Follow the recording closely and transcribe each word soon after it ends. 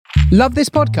Love this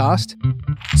podcast?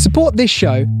 Support this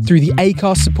show through the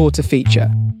Acast supporter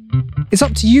feature. It's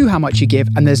up to you how much you give,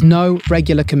 and there's no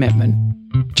regular commitment.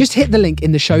 Just hit the link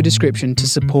in the show description to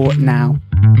support now.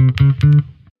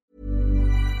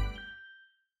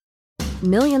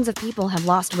 Millions of people have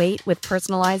lost weight with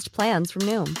personalized plans from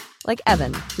Noom. Like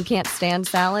Evan, who can't stand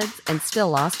salads and still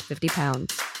lost 50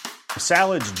 pounds.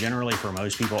 Salads generally for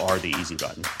most people are the easy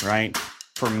button, right?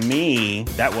 For me,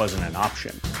 that wasn't an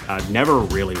option. I never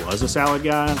really was a salad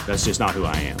guy. That's just not who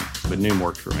I am. But Noom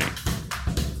worked for me.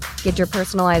 Get your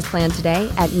personalized plan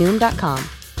today at Noom.com.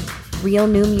 Real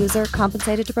Noom user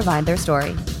compensated to provide their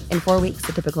story. In 4 weeks,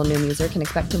 the typical Noom user can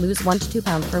expect to lose 1 to 2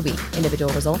 pounds per week.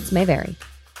 Individual results may vary.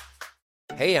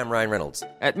 Hey, I'm Ryan Reynolds.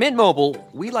 At Mint Mobile,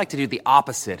 we like to do the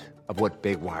opposite of what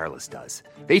Big Wireless does.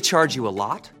 They charge you a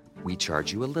lot, we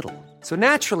charge you a little. So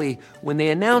naturally, when they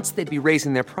announced they'd be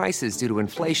raising their prices due to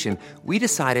inflation, we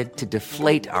decided to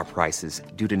deflate our prices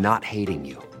due to not hating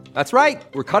you. That's right.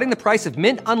 We're cutting the price of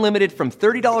Mint Unlimited from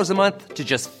 $30 a month to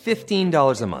just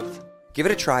 $15 a month. Give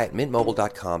it a try at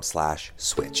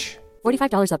mintmobile.com/switch.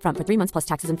 $45 up front for 3 months plus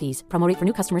taxes and fees. Promo rate for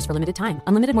new customers for limited time.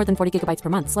 Unlimited more than 40 gigabytes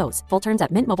per month. Slows full terms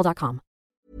at mintmobile.com.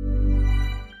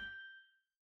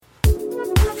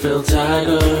 Phil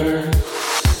Taggart.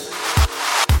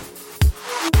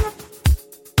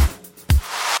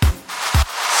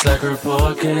 Slacker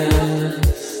Podcast.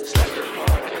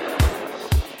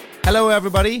 Hello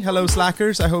everybody, hello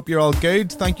Slackers, I hope you're all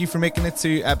good. Thank you for making it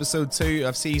to episode 2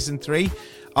 of season 3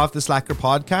 of the Slacker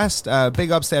Podcast. Big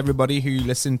ups to everybody who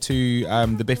listened to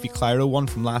the Biffy Clyro one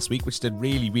from last week, which did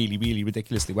really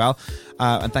ridiculously well,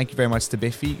 and thank you very much to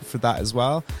Biffy for that as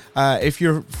well. If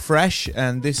you're fresh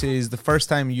and this is the first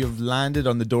time you've landed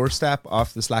on the doorstep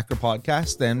of the Slacker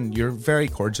Podcast, then you're very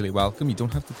cordially welcome. You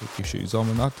don't have to take your shoes on.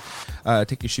 We're not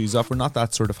take your shoes off. We're not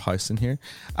that sort of house in here.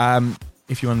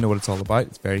 If you want to know what it's all about,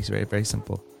 it's very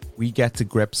simple. We get to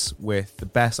grips with the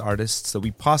best artists that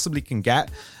we possibly can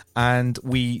get, and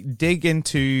we dig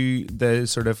into the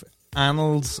sort of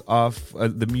annals of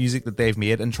the music that they've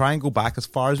made and try and go back as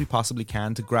far as we possibly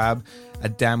can to grab a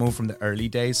demo from the early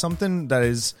days, something that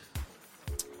is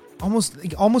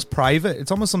almost private.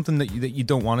 It's almost something that you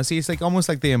don't want to see. It's like almost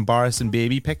like the embarrassing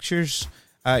baby pictures.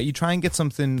 You try and get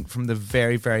something from the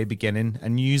very beginning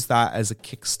and use that as a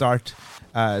kickstart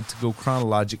to go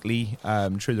chronologically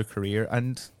through their career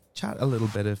and chat a little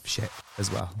bit of shit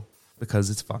as well, because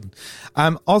it's fun.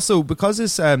 Also, because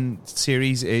this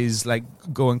series is like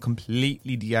going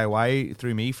completely DIY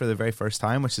through me for the very first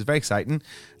time, which is very exciting,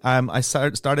 I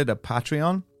started a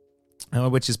Patreon,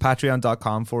 which is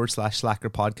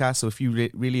patreon.com/Slacker Podcast. So if you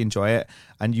really enjoy it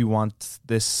and you want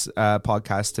this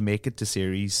podcast to make it to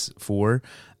series 4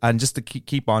 and just to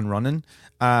keep on running,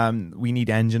 we need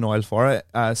engine oil for it.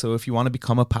 So if you want to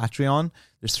become a Patreon,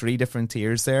 there's 3 different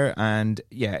tiers there, and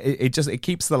yeah, it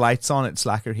keeps the lights on at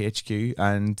Slacker HQ,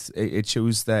 and it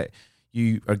shows that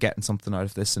you are getting something out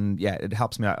of this, and yeah, it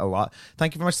helps me out a lot.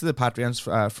 Thank you very much to the Patreons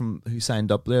from who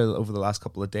signed up there over the last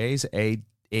couple of days.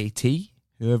 AT,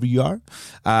 whoever you are,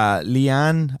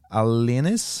 Leanne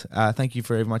Alenis, thank you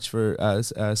very much for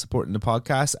supporting the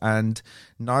podcast, and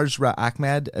Narzra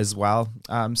Ahmed as well.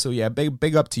 So yeah,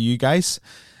 big up to you guys.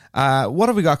 What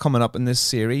have we got coming up in this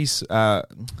series?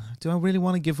 Do I really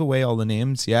want to give away all the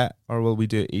names yet, or will we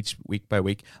do it each week by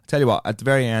week? I'll tell you what, at the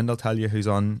very end I'll tell you who's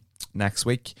on next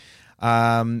week.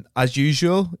 As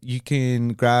usual, you can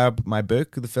grab my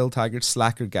book, The Phil Taggart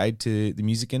Slacker Guide to the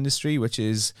Music Industry, which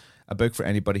is a book for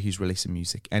anybody who's releasing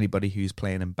music, anybody who's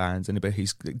playing in bands, anybody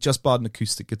who's just bought an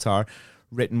acoustic guitar,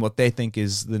 written what they think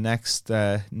is the next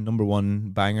number one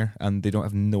banger, and they don't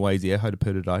have no idea how to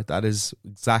put it out. That is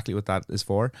exactly what that is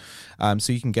for.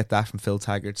 So you can get that from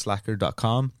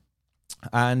philtaggartslacker.com.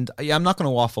 And yeah, I'm not going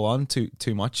to waffle on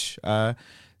too much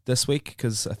this week,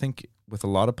 because I think with a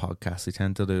lot of podcasts, they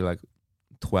tend to do like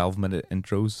 12-minute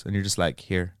intros, and you're just like,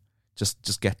 here,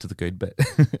 just get to the good bit.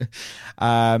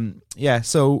 Yeah,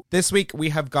 so this week we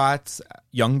have got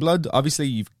Yungblud. Obviously,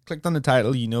 you've clicked on the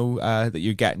title, you know that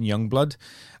you're getting Yungblud.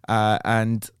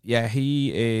 And yeah,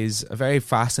 he is a very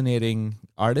fascinating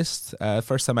artist.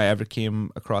 First time I ever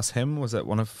came across him was at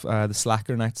one of the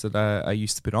Slacker nights that I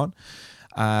used to put on.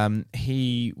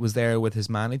 He was there with his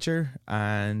manager,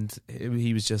 and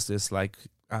he was just this like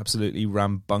absolutely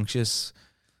rambunctious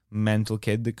mental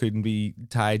kid that couldn't be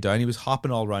tied down. He was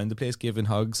hopping all around the place, giving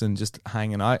hugs and just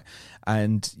hanging out.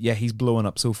 And yeah, he's blowing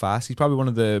up so fast. He's probably one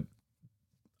of the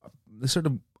sort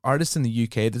of artist in the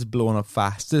UK that's blown up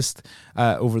fastest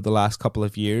over the last couple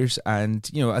of years, and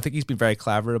I think he's been very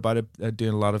clever about it,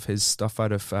 doing a lot of his stuff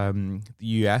out of the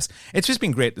US. It's just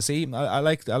been great to see. I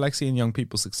like seeing young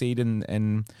people succeed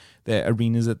in the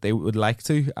arenas that they would like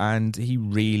to, and he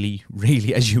really,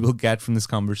 really, as you will get from this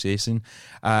conversation,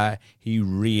 he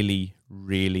really,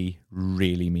 really,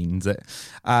 really means it.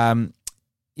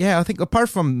 Yeah, I think apart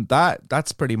from that,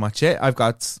 that's pretty much it. I've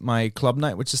got my club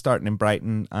night, which is starting in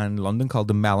Brighton and London, called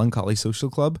the Melancholy Social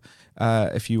Club.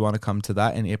 If you want to come to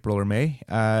that in April or May.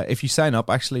 If you sign up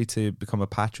actually to become a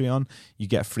Patreon, you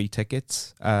get free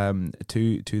tickets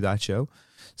to that show.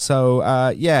 So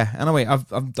anyway,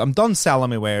 I'm done selling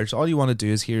my wares. All you want to do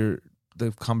is hear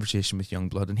the conversation with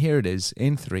Youngblood, and here it is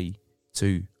in 3,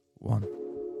 2, 1.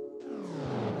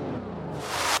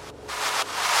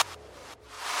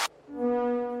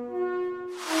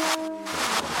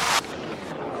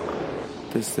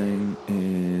 This thing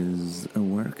is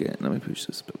working. Let me push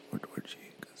this a bit more towards you.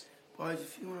 Boys,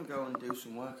 if you want to go and do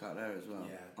some work out there as well,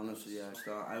 honestly,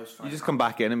 I was fine. You just come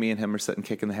back in and me and him are sitting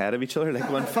kicking the head of each other, like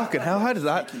going, fucking hell, how did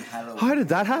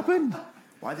that happen?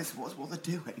 What they're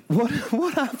doing?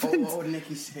 What happened? What would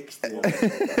Nicky Six do?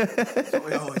 That's what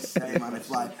we always say, man.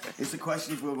 It's the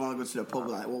question if we want to go to the pub,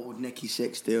 like, what would Nicky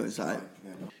Six do? It's like,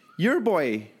 your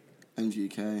boy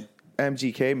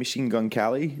MGK, Machine Gun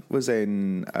Kelly, was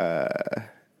in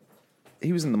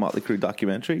he was in the Motley Crue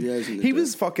documentary. Yeah, he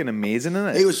was fucking amazing in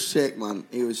it. He was sick, man.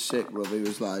 He was sick, bro. He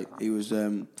was I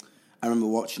remember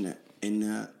watching it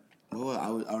in I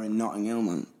was in Notting Hill,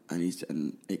 man,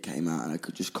 and it came out, and I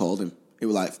could just called him. It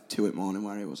was like 2 a.m.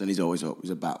 where he was, and he's always up.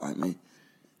 He's a bat like me.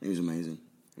 He was amazing.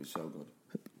 He was so good.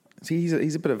 See,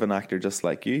 he's a bit of an actor just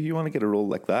like you. You want to get a role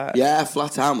like that? Yeah,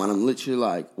 flat out, man. I'm literally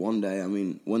like, one day, I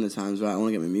mean, when the time's right, I want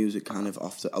to get my music kind of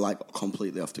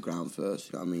completely off the ground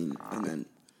first, you know what I mean? And then...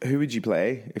 Who would you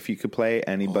play? If you could play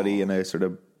anybody in a sort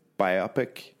of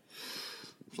biopic,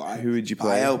 who would you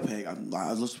play? Biopic? I'd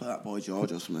love to play that Boy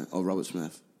George or something, or Robert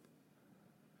Smith.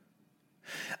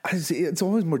 I see, it's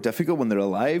always more difficult when they're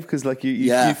alive, because like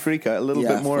you freak out a little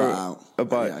bit more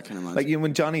about, I can imagine. like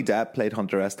when Johnny Depp played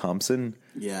Hunter S. Thompson.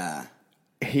 Yeah,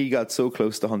 he got so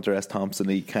close to Hunter S. Thompson,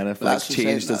 he kind of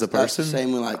changed as a person. That's the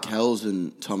same with like Kells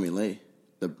and Tommy Lee,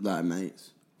 they're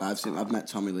mates. I've met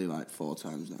Tommy Lee like 4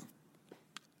 times now.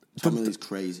 Tommy Lee's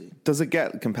crazy. Does it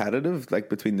get competitive, like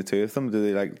between the two of them? Do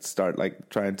they like start like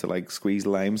trying to like squeeze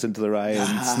limes into their eye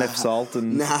and sniff salt?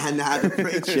 And Nah, they're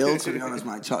pretty chill, to be honest,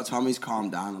 mate. Tommy's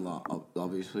calmed down a lot,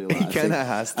 obviously. Like, he kind of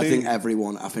has to. I think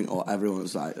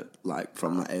everyone's like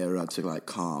from that era to like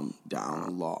calm down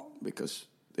a lot, because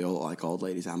they all like old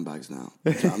ladies' handbags now.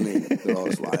 Do you know what I mean? They're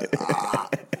always like,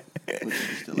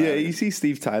 Yeah, you see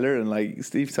Steve Tyler, and like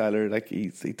Steve Tyler, like he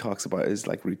talks about his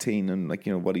like routine and like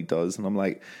what he does, and I'm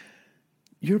like,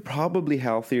 you're probably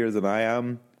healthier than I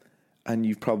am, and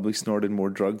you've probably snorted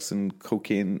more drugs than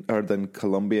cocaine or than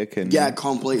Colombia can. Yeah,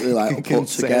 completely like put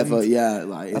together. Yeah,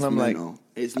 like it's and I'm mental. like,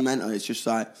 it's mental. It's just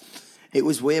like, it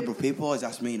was weird, but people always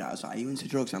ask me that. I was like, are you into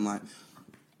drugs? I'm like,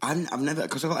 I've never,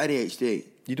 because I got ADHD.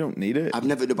 You don't need it. I've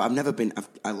never been.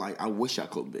 I wish I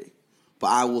could be, but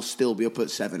I will still be up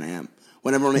at 7 a.m.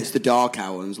 when everyone hits the dark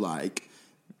hours, like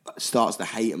starts to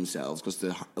hate themselves because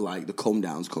the come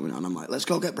down's coming on. I'm like, let's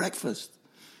go get breakfast.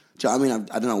 Do you know what I mean?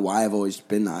 I don't know why I've always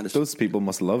been that. Those people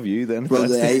must love you then. Bro,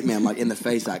 they hate me. I'm like in the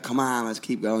face, like, come on, let's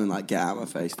keep going. Like, get out of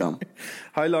my face, Dom.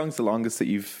 How long's the longest that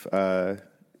you've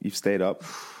stayed up?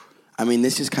 I mean,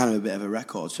 this is kind of a bit of a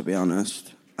record, to be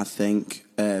honest. I think,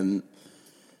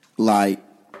 like,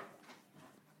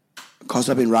 because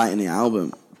I've been writing the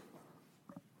album,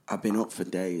 I've been up for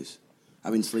days.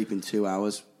 I've been sleeping 2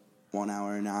 hours, 1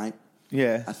 hour a night.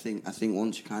 Yeah. I think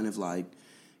once you kind of like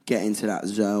get into that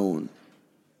zone,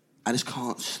 I just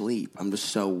can't sleep. I'm just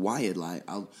so wired. Like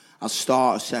I'll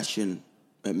start a session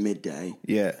at midday.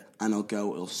 Yeah. And I'll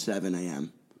go till 7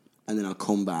 a.m. and then I'll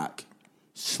come back,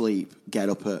 sleep, get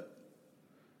up at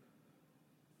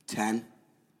 10.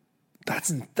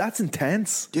 That's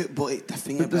intense. Dude, but the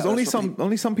thing there's only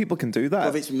some people can do that.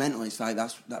 If it's mental, it's like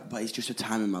that. But it's just a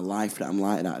time in my life that I'm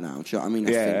like that now. Do you know what I mean?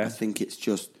 I think it's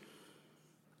just,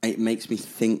 it makes me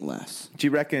think less. Do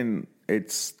you reckon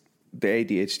it's the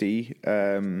ADHD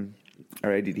or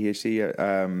ADHD?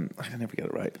 I can never get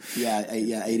it right. Yeah,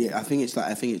 ADHD. I think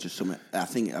it's just something. I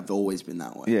think I've always been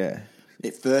that way. Yeah.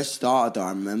 It first started. I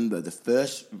remember the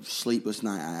first sleepless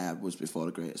night I had was before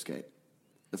The Great Escape.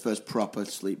 The first proper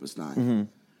sleepless night. Mm-hmm.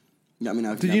 Yeah, I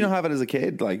mean, did you not have it as a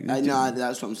kid? Like, no,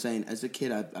 that's what I'm saying. As a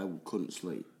kid, I couldn't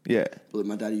sleep. Yeah, but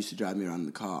my dad used to drive me around in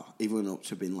the car, even up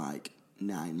to being like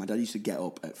 9. My dad used to get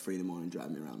up at 3 a.m. and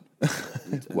drive me around.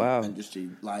 Wow, and just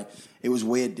like, it was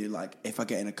weird, dude. Like, if I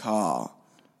get in a car,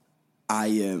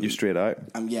 You're straight out.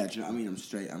 Yeah, do you know what I mean? I'm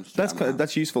straight.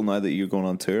 That's useful now that you're going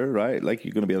on tour, right? Like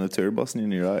you're going to be on a tour bus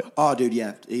and you're out. Oh, dude,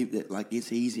 yeah. Like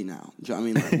it's easy now. Do you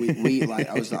know what I mean? Like we like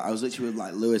I was literally with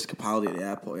like Lewis Capaldi at the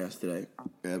airport yesterday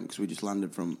because we just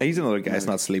landed from. He's another guy that's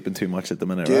not sleeping too much at the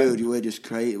minute, dude, right? We're just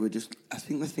crazy. I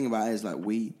think the thing about it is like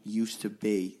we used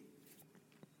to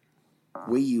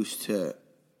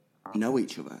know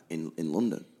each other in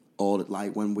London. Or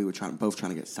like when we were both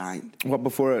trying to get signed. What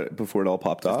before it all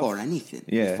popped off? Before anything.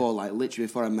 Yeah. Before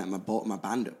I met my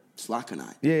band up, Slacker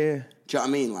Night. Yeah. Do you know what I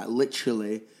mean? Like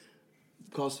literally,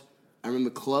 because I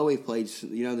remember Chloe played.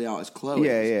 You know the artist Chloe.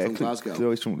 Yeah. From Glasgow.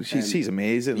 Chloe's she's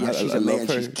amazing. Yeah, she's amazing.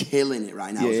 She's killing it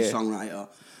right now as a songwriter.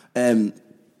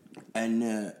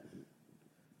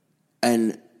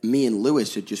 And me and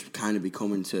Lewis had just kind of be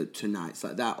coming to nights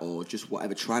like that, or just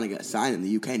whatever, trying to get a sign in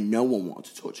the UK. No one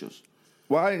wanted to touch us.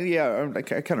 Well, I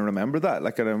kind of remember that.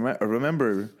 Like, I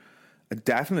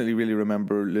definitely really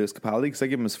remember Lewis Capaldi because I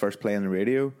gave him his first play on the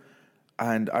radio,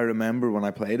 and I remember when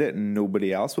I played it and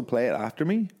nobody else would play it after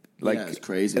me. Like, yeah, it's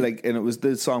crazy. Like, and it was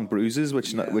the song "Bruises,"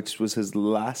 which was his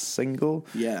last single.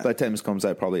 Yeah. By the time this comes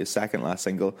out, probably his second last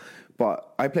single.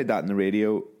 But I played that on the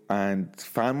radio, and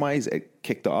fan wise, it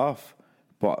kicked off.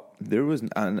 But there was,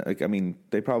 and like, I mean,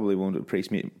 they probably won't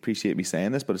appreciate me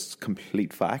saying this, but it's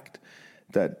complete fact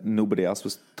that nobody else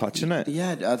was touching it.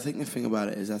 Yeah, I think the thing about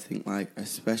it is, I think like,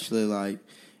 especially like,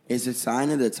 it's a sign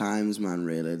of the times, man.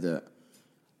 Really, that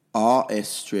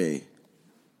artistry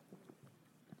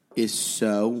is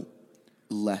so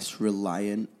less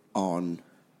reliant on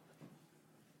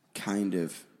kind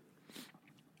of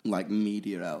like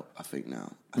media out. I think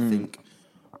now. I think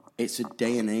it's a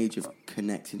day and age of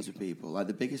connecting to people. Like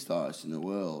the biggest artists in the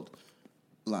world,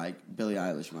 like Billie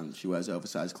Eilish, man, she wears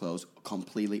oversized clothes,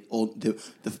 completely one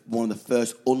of the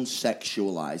first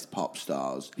unsexualized pop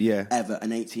stars ever.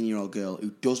 An 18-year-old girl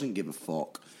who doesn't give a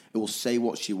fuck, who will say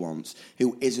what she wants,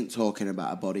 who isn't talking about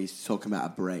her body, is talking about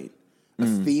her brain. A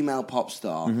female pop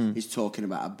star is talking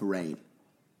about her brain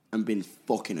and being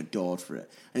fucking adored for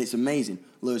it. And it's amazing.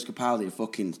 Lewis Capaldi, a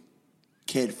fucking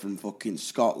kid from fucking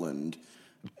Scotland,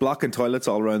 blocking toilets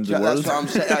all around the world. That's what I'm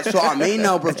saying. That's what I mean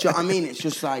now, bro. Do you know what I mean? It's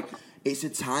just like, it's a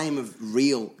time of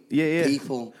real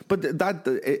people. But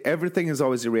everything is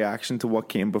always a reaction to what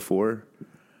came before.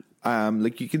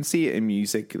 Like you can see it in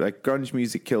music. Like grunge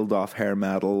music killed off hair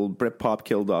metal. Britpop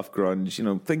killed off grunge. You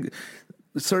know,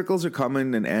 circles are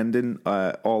coming and ending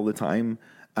all the time.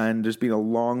 And there's been a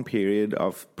long period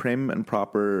of prim and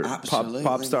proper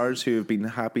pop stars who have been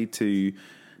happy to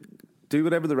do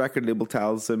whatever the record label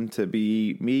tells them, to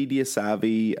be media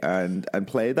savvy and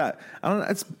play that. And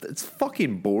it's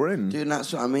fucking boring, dude. And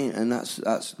that's what I mean. And that's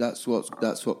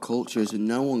what culture is. And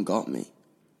no one got me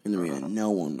in the arena. No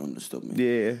one understood me.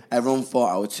 Yeah. Everyone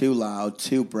thought I was too loud,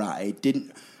 too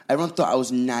bratty. Everyone thought I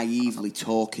was naively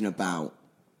talking about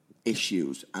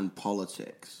issues and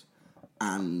politics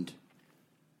and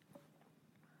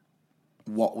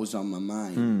what was on my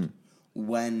mind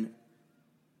when.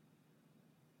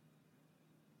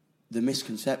 The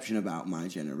misconception about my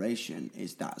generation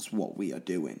is that's what we are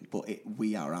doing, but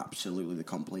we are absolutely the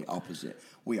complete opposite.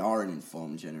 We are an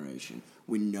informed generation.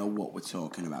 We know what we're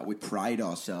talking about. We pride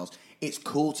ourselves. It's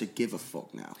cool to give a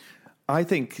fuck now. I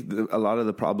think a lot of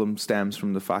the problem stems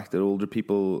from the fact that older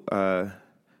people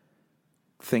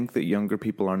think that younger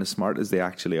people aren't as smart as they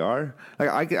actually are.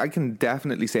 Like I can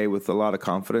definitely say with a lot of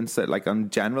confidence that, like, on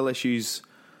general issues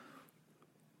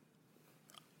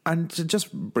and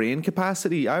just brain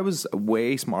capacity, I was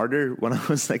way smarter when I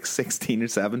was like 16 or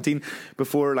 17.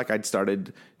 Before, like, I'd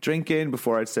started drinking,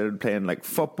 before I'd started playing like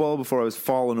football, before I was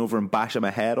falling over and bashing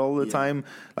my head all the time.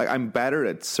 Like, I'm better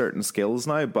at certain skills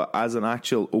now, but as an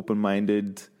actual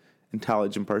open-minded,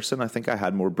 intelligent person, I think I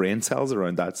had more brain cells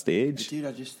around that stage. Dude,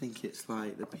 I just think it's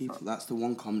like the people, that's the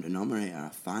one common denominator I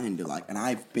find. Like, and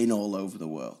I've been all over the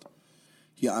world.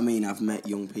 You know what I mean? I've met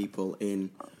young people in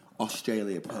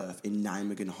Australia, Perth, in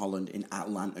Nijmegen, Holland, in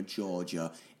Atlanta,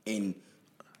 Georgia, in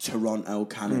Toronto,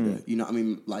 Canada. You know what I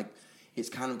mean? Like, it's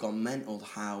kind of gone mental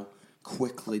how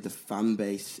quickly the fan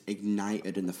base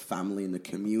ignited and the family and the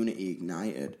community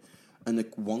ignited. And the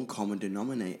one common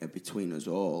denominator between us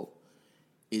all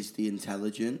is the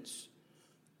intelligence,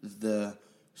 the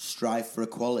strive for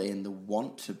equality, and the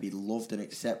want to be loved and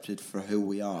accepted for who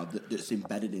we are that's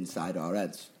embedded inside our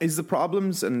heads. Is the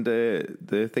problems and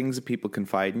the things that people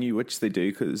confide in you, which they do,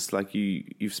 because like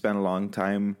you've spent a long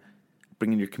time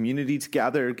bringing your community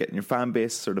together, getting your fan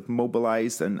base sort of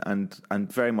mobilized and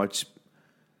very much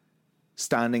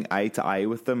standing eye to eye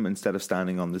with them instead of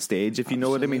standing on the stage, if you know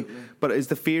what I mean. But is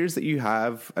the fears that you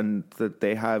have and that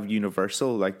they have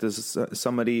universal? Like, there's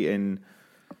somebody in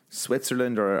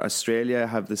Switzerland or Australia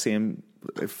have the same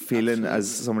feeling as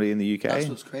somebody in the UK. That's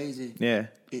what's crazy. Yeah.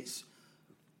 It's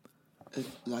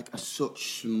like a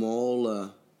such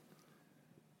smaller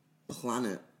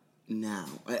planet now.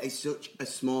 It's such a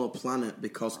smaller planet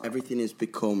because everything has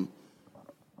become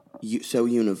so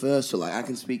universal. Like, I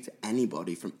can speak to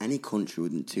anybody from any country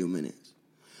within 2 minutes.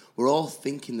 We're all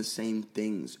thinking the same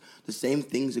things. The same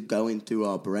things are going through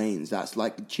our brains. That's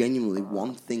like genuinely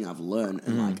one thing I've learned.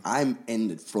 And like, I'm in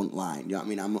the front line. You know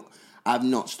what I mean? I've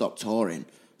not stopped touring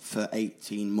for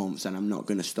 18 months, and I'm not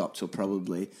going to stop till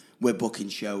probably we're booking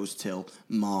shows till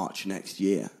March next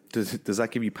year. Does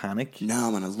that give you panic? No,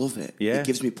 man, I love it. Yeah. It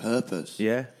gives me purpose.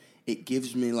 Yeah. It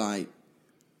gives me, like,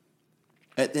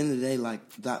 at the end of the day,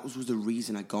 like, that was the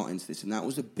reason I got into this, and that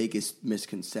was the biggest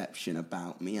misconception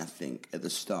about me, I think, at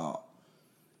the start.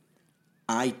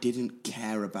 I didn't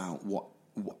care about what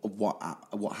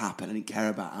happened. I didn't care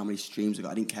about how many streams I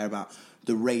got. I didn't care about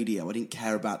the radio. I didn't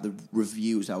care about the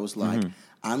reviews. I was like,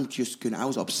 I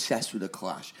was obsessed with The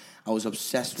Clash. I was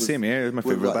obsessed with... Same here, my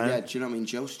favourite band. Yeah, do you know what I mean?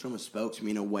 Joe Strummer spoke to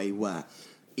me in a way where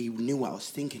he knew what I was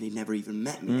thinking. He'd never even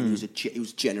met me. And he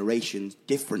was generations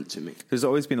different to me. There's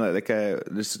always been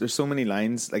there's so many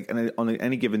lines, like on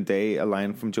any given day, a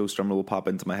line from Joe Strummer will pop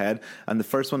into my head. And the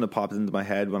first one that popped into my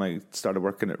head when I started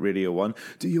working at Radio 1,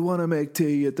 do you want to make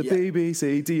tea at the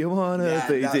BBC? Do you want to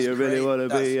be? Do you really want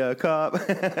to be a cop? And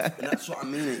that's what I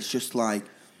mean. It's just like,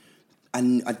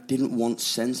 and I didn't want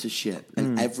censorship.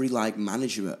 And every like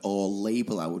manager or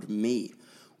label I would meet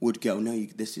would go, no,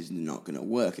 this is not going to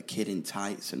work. A kid in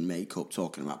tights and makeup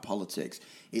talking about politics.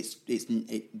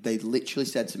 They literally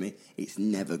said to me, it's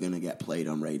never going to get played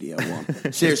on Radio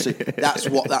 1. Seriously, that's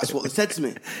what they said to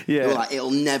me. Yeah. They were like,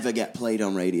 it'll never get played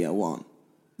on Radio 1.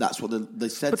 That's what they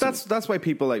said. But that's why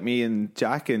people like me and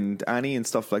Jack and Annie and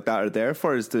stuff like that are there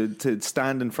for, is to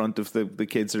stand in front of the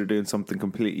kids that are doing something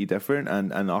completely different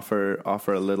and offer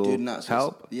a little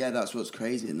help. That's what's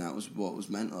crazy, and that was what was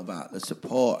mental about the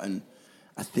support. And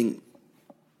I think,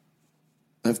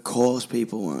 of course,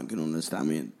 people weren't going to understand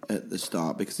me at the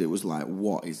start because it was like,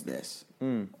 what is this?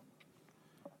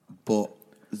 But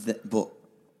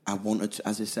I wanted to,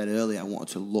 as I said earlier, I wanted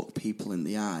to look people in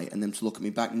the eye and them to look at me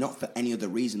back, not for any other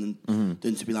reason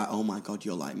than to be like, oh my God,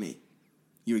 you're like me.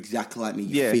 You're exactly like me.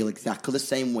 You feel exactly the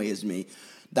same way as me.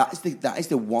 That is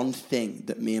the one thing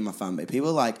that me and my family, people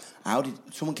are like,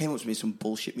 someone came up to me at some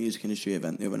bullshit music industry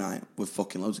event the other night with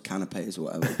fucking loads of canapes or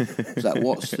whatever. It's like,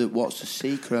 what's the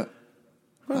secret?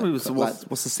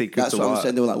 What's the secret? That's what I'm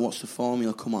saying. They were like, what's the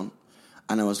formula? Come on.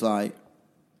 And I was like,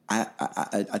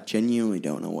 I genuinely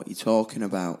don't know what you're talking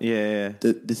about. Yeah.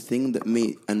 The thing that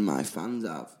me and my fans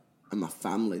have, and my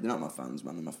family, they're not my fans,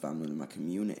 man, they're my family and my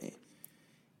community,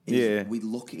 is we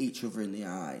look at each other in the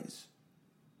eyes.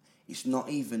 It's not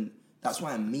even... That's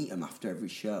why I meet them after every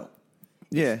show.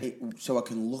 Yeah. So I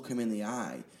can look them in the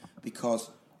eye, because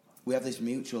we have this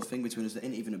mutual thing between us that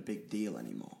ain't even a big deal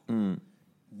anymore.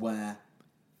 Where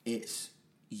it's...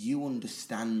 You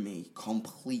understand me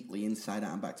completely inside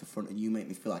out and back to front, and you make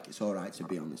me feel like it's all right to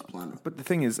be on this planet. But the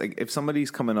thing is, like, if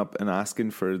somebody's coming up and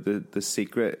asking for the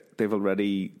secret, they've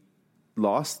already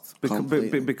lost.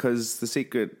 Because the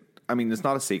secret... I mean, it's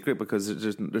not a secret because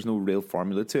there's no real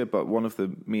formula to it, but one of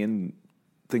the main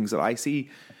things that I see,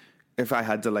 if I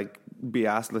had to like be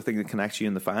asked, the thing that connects you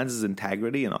and the fans is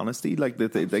integrity and honesty. Like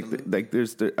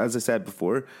there's as I said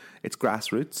before, it's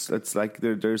grassroots. It's like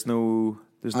there's no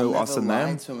us and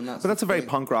them. But that's a very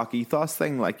punk rock ethos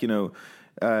thing. Like, you know,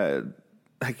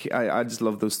 like I just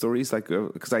love those stories. Like,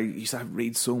 because I used to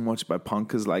read so much about punk,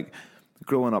 because like,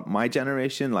 growing up, my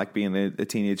generation, like being a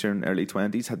teenager in early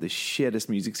 20s, had the shittest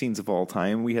music scenes of all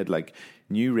time. We had like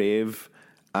New Rave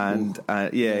and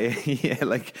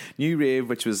like New Rave,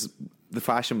 which was, the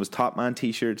fashion was Top Man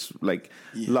t-shirts, like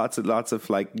lots of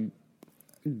like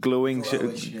glowing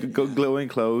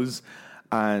clothes,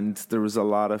 and there was a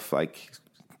lot of like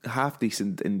half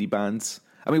decent indie bands.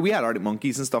 I mean, we had Arctic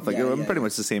Monkeys and stuff like that. I'm pretty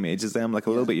much the same age as them, like a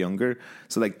little bit younger.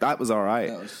 So like that was all right.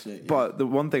 That was sick, But the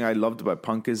one thing I loved about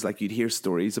punk is like you'd hear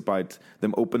stories about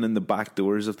them opening the back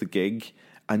doors of the gig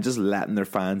and just letting their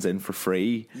fans in for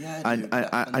free,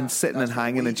 and sitting and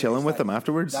hanging and chilling with them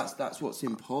afterwards. That's what's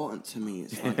important to me.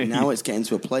 It's like now it's getting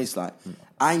to a place like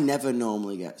I never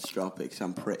normally get stroppy because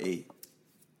I'm pretty.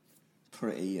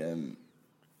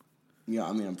 Yeah,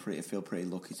 I mean, I feel pretty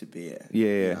lucky to be here. Yeah,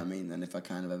 you know what I mean? And if I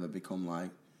kind of ever become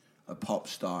like a pop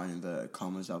star in inverted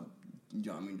commas, I'll, you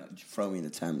know what I mean, throw me in the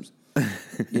Thames. You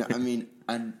know what I mean?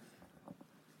 And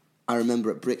I remember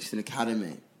at Brixton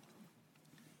Academy,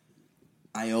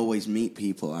 I always meet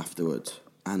people afterwards,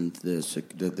 and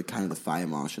the kind of the fire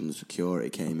marshal and the security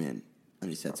came in, and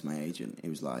he said to my agent, he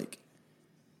was like,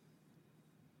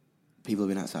 People have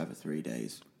been outside for 3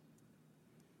 days.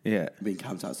 Yeah. Been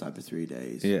camped outside for 3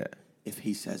 days. Yeah. If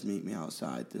he says meet me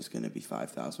outside, there's going to be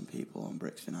 5,000 people on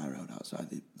Brixton High Road outside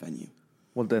the venue.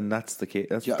 Well, then that's the case.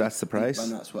 That's the price.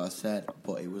 And that's what I said.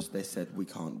 But they said we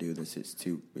can't do this. It's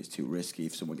too risky.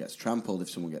 If someone gets trampled, if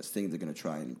someone gets stinged, they're going to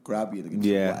try and grab you. They're going to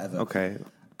do whatever. Okay.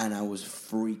 And I was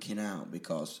freaking out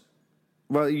because.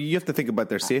 Well, you have to think about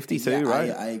their safety too,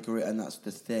 right? I agree, and that's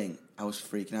the thing. I was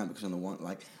freaking out because on the one,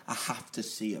 like, I have to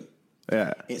see him.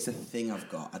 Yeah, it's a thing I've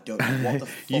got. I don't know what the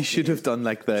fuck you should have done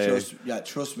like the.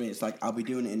 Trust me. It's like I'll be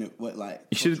doing it in like.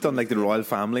 You should have done like the royal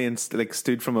family and like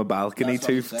stood from a balcony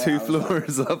two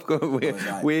floors up,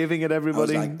 waving at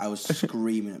everybody. I was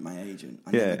screaming at my agent.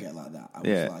 I never get like that. I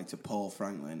was like to Paul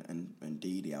Franklin and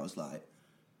Dee Dee. I was like,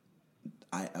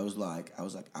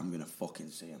 I'm gonna fucking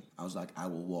see him. I was like, I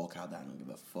will walk out there and I don't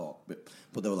give a fuck.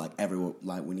 But they were like, everyone,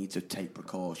 like, we need to take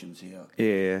precautions here.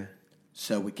 Yeah.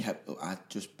 So I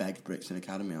just begged Brixton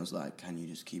Academy. I was like, can you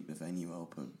just keep the venue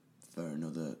open for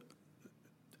another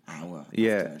hour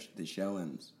after the show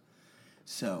ends?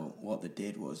 So what they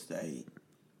did was I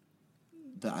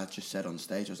just said on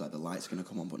stage, I was like, the light's going to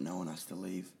come on, but no one has to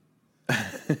leave.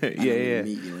 Yeah.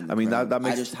 I mean, that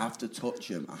makes... I just have to touch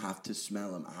him. I have to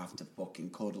smell him. I have to fucking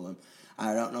cuddle him.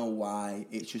 I don't know why.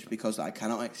 It's just because I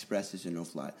cannot express this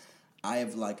enough. Like, I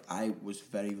was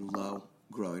very low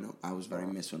growing up. I was very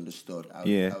misunderstood.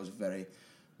 I was very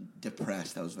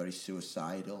depressed. I was very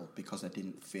suicidal because I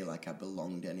didn't feel like I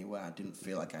belonged anywhere. I didn't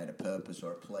feel like I had a purpose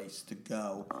or a place to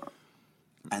go.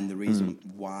 And the reason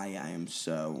why I am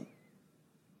so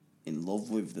in love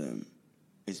with them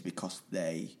is because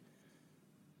they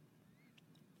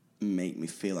make me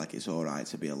feel like it's all right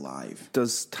to be alive.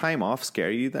 Does time off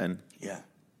scare you then? Yeah.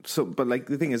 So, but like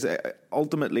the thing is,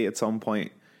 ultimately at some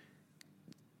point,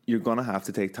 you're going to have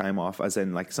to take time off, as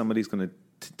in like somebody's going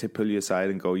to pull you aside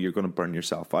and go, you're going to burn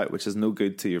yourself out, which is no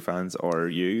good to your fans or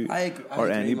you or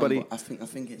anybody. Man, I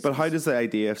think it's... But how does the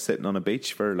idea of sitting on a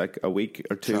beach for like a week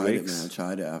or 2 weeks? I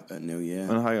tried it at New Year.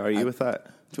 And how are you with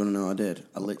that? Do you want to know what I did?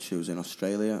 I literally was in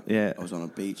Australia. Yeah. I was on a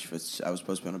beach I was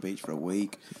supposed to be on a beach for a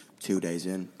week. 2 days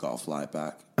in, got a flight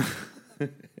back.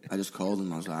 I just called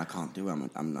them. I was like, I can't do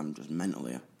it. I'm just mental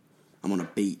here. I'm on a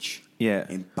beach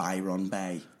in Byron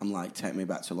Bay. I'm like, take me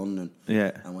back to London.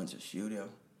 Yeah. I went to the studio.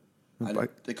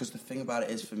 Because the thing about it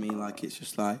is, for me, like, it's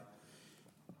just like,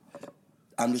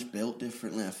 I'm just built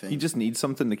differently, I think. You just need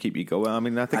something to keep you going. I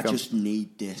mean, I just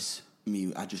need this.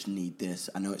 I just need this.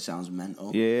 I know it sounds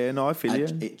mental. Yeah, no, I feel you.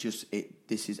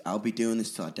 I'll be doing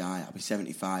this till I die. I'll be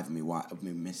 75 and my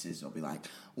missus will be like,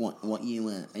 what you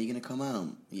are you going to come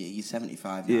home? You're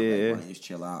 75 now, why don't you just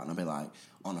chill out? And I'll be like,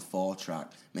 on a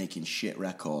 4-track, making shit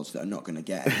records that are not going to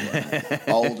get anywhere.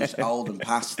 old and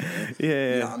past it.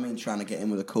 Yeah. You know what I mean? Trying to get in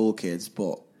with the cool kids,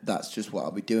 but that's just what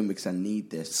I'll be doing because I need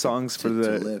this songs for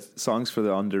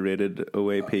the underrated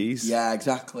OAPs. Yeah,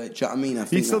 exactly. Do you know what I mean?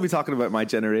 You'd still be talking about my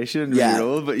generation,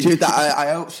 but dude,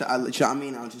 I hope so. Do you know what I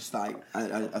mean? I'll just like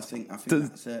I think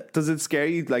that's it. Does it scare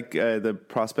you, like the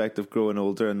prospect of growing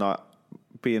older and not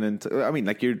being into? I mean,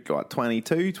 like you're what,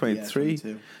 22,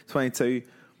 23, 22.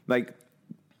 Like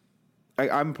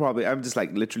I'm just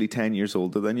like literally 10 years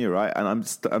older than you, right? And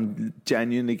I'm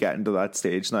genuinely getting to that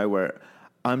stage now where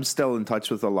I'm still in touch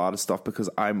with a lot of stuff because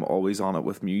I'm always on it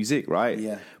with music, right?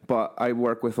 Yeah. But I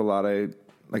work with a lot of,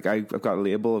 like, I've got a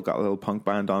label, I've got a little punk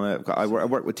band on it. I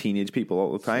work with teenage people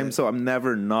all the time, so I'm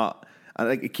never not. And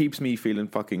like, it keeps me feeling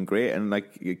fucking great, and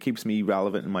like, it keeps me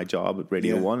relevant in my job at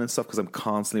Radio 1 and stuff because I'm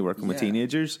constantly working with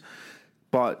teenagers.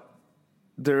 But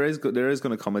there is going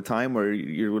to come a time where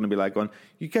you're going to be like, going,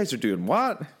 you guys are doing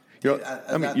what?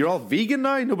 You're all vegan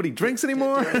now. Nobody drinks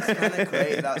anymore. It's kind of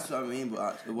great. That's what I mean.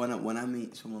 But when I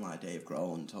meet someone like Dave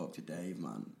Grohl and talk to Dave,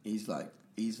 man, he's like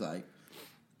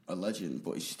a legend,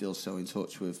 but he's still so in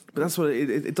touch with. But that's what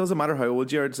it doesn't matter how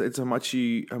old you are. It's how much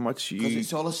you. Because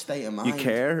it's all a state of mind. You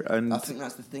care, and I think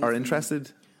that's the thing. Are interested.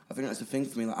 I think that's the thing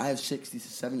for me. Like, I have 60 to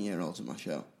 70-year-olds at my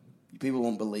show. People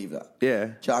won't believe that. Yeah.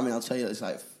 Do you know what I mean? I'll tell you, it's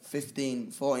like 14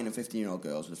 and 15-year-old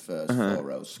girls with the first 4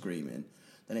 rows screaming.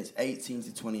 Then it's 18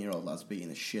 to 20-year-old lads beating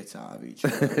the shit out of each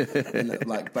other. And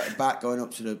like back going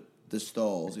up to the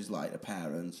stalls is like the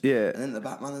parents. Yeah. And then the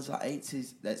back man is like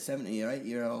 80s, like 70 or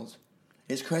 8-year-olds.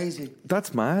 It's crazy.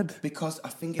 That's mad. Because I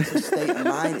think it's a state of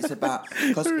mind. It's about.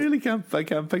 I really can't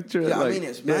picture it. Yeah, I mean,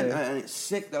 it's mad and it's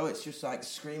sick though. It's just like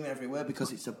screaming everywhere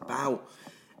because it's about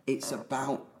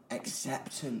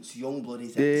acceptance. Youngblood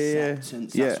is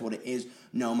acceptance. That's what it is.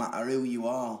 No matter who you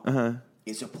are.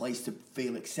 It's a place to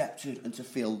feel accepted and to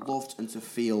feel loved and to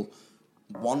feel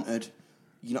wanted.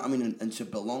 You know what I mean? And to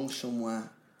belong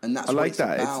somewhere. And that's what it's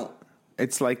about.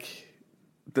 It's like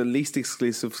the least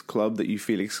exclusive club that you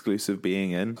feel exclusive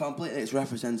being in. Completely, it's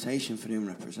representation for the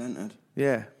unrepresented.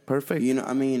 Yeah, perfect. You know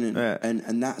what I mean? And Yeah.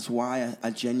 and that's why I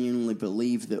genuinely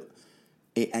believe that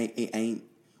it ain't.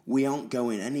 We aren't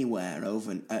going anywhere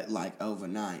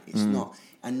overnight. It's not.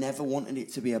 I never wanted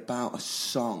it to be about a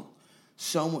song.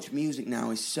 So much music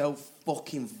now is so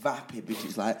fucking vapid because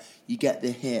it's like you get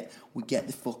the hit, we get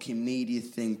the fucking media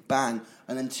thing, bang,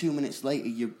 and then 2 minutes later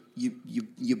you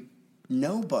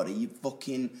nobody. You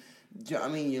fucking. Do you know what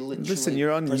I mean? You're literally Listen,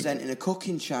 you're on presenting a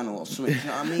cooking channel or something. Do you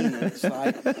know what I mean? And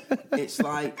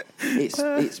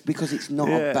it's because it's not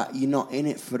about, you're not in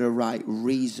it for the right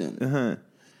reason.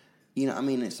 You know what I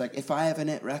mean? It's like, if I have a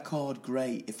hit record,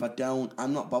 great. If I don't,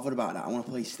 I'm not bothered about that. I want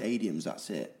to play stadiums. That's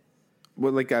it.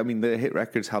 Well, like, I mean, the hit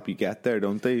records help you get there,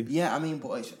 don't they? Yeah,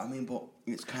 but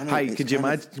it's kind of. Hi, could you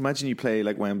imagine you play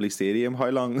like Wembley Stadium? How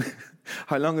long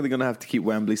are they going to have to keep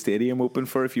Wembley Stadium open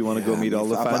for if you want to go meet all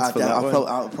the fans for that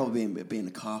I'll probably be in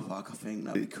the car park. I think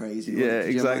that'd be crazy. Yeah,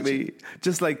 exactly.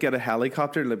 Just like get a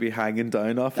helicopter and like be hanging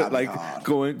down off That'd it, be like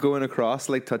hard. going across,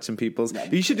 like touching people's.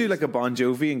 You should do like a Bon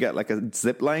Jovi and get like a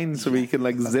zip line so we can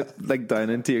like zip like down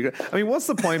into your. I mean, what's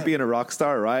the point being a rock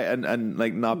star, right? And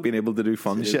like not being able to do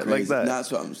fun shit like that.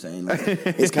 That's what I'm saying. Like,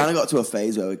 it's kind of got to a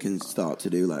phase where we can start to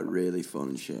do like really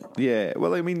fun shit. Yeah,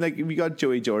 well, I mean, like we got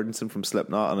Joey Jordison from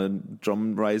Slipknot on a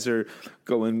drum riser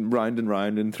going round and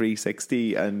round in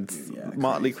 360 and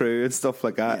Motley Crue and stuff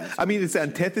like that. Yeah, I mean, it's the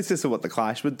antithesis of what the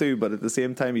Clash would do, but at the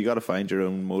same time, you got to find your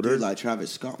own motor. Dude, like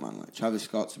Travis Scott, man. Like Travis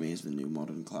Scott to me is the new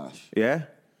modern Clash. Yeah,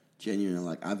 Genuinely,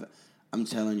 like I'm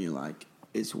telling you, like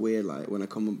it's weird. Like when I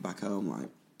come back home, like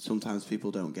sometimes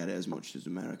people don't get it as much as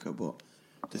America, but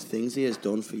the things he has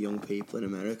done for young people in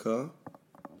America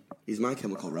is My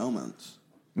Chemical Romance.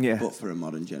 Yeah. But for a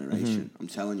modern generation. I'm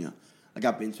telling you. Like,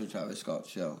 I've been to a Travis Scott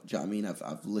show. Do you know what I mean?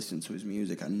 I've listened to his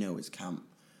music. I know his camp.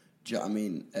 Do you know what I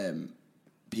mean?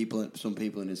 Some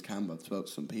people in his camp, I've spoken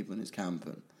to some people in his camp,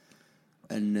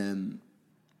 and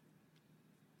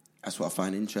that's what I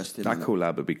find interesting. that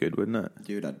collab would be good, wouldn't it?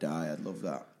 Dude, I'd die. I'd love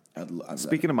that.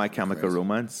 Speaking of My Chemical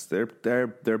Romance, they're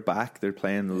back. They're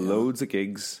playing loads of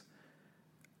gigs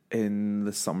in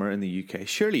the summer in the UK.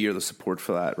 Surely you're the support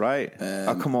for that, right?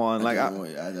 Oh, come on. I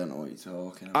don't know what you're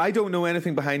talking about. I don't know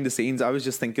anything behind the scenes. I was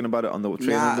just thinking about it on the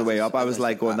train on the way up. I was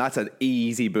like, going, that's an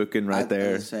easy booking right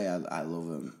there. I love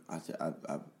them.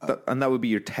 And that would be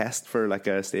your test for like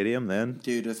a stadium then?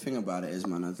 Dude, the thing about it is,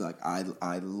 man, it's like I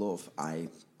love them.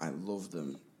 I love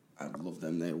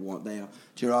them. They are.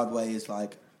 Gerard Way is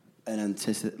like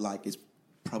is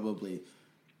probably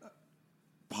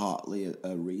partly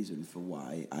a reason for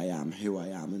why I am who I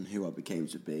am and who I became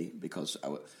to be, because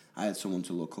I had someone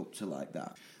to look up to like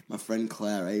that. My friend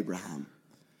Claire Abraham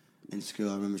in school,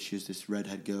 I remember she was this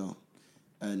redhead girl,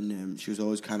 and she was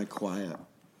always kind of quiet,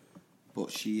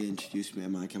 but she introduced me to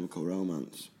My Chemical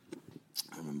Romance.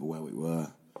 I remember where we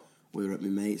were. We were at my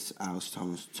mate's house,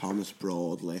 Thomas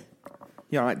Broadley.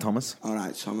 Yeah, all right, Thomas. All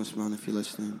right, Thomas, man, if you're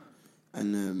listening.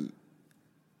 And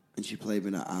she played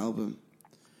me that album.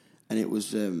 And it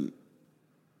was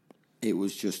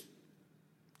just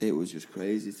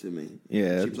crazy to me.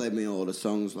 Yeah. She played me all the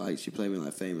songs, like she played me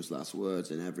like Famous Last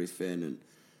Words and everything,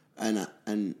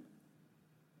 and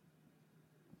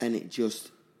it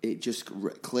just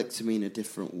clicked to me in a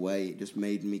different way. It just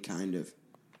made me kind of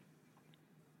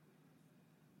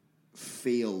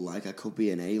feel like I could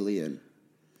be an alien.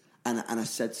 And I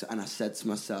said to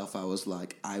myself, I was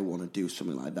like, I want to do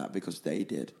something like that because they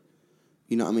did.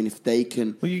 You know what I mean? If they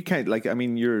can... Well, you can't, like, I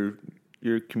mean, your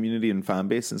community and fan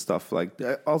base and stuff, like...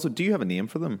 Also, do you have a name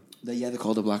for them? They're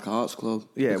called the Black Arts Club.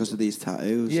 Yeah. Because of these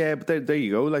tattoos. Yeah, but there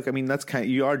you go. Like, I mean, that's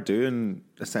you are doing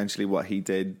essentially what he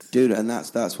did. Dude, and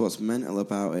that's what's mental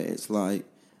about it. It's like,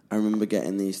 I remember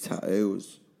getting these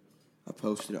tattoos. I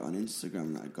posted it on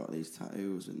Instagram that I got these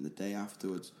tattoos, and the day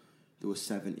afterwards... There were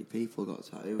 70 people got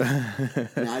tattoos.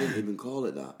 And I didn't even call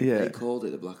it that. Yeah. They called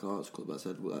it the Black Arts Club. I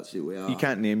said, well, that's who we are. You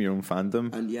can't name your own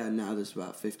fandom. And yeah, now there's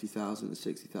about 50,000 to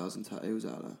 60,000 tattoos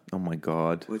out there. Oh my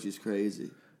God. Which is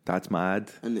crazy. That's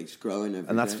mad. And it's growing every day.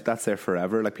 And that's there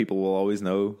forever. Like, people will always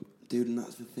know. Dude, and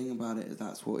that's the thing about it.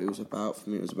 That's what it was about for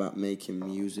me. It was about making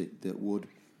music that would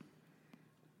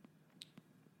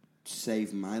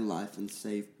save my life and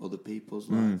save other people's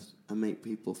lives and make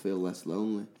people feel less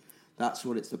lonely. That's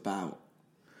what it's about.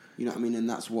 You know what I mean? And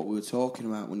that's what we were talking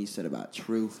about when you said about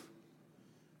truth.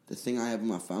 The thing I have in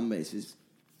my fan base is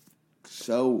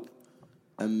so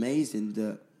amazing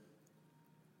that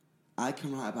I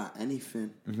can write about anything.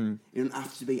 Mm-hmm. You don't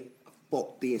have to be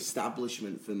fuck the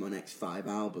establishment for my next 5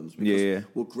 albums. Because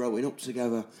we're growing up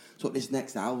together. That's what this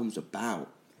next album's about.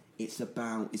 It's a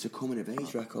coming of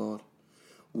age record.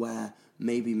 where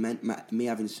maybe me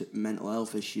having mental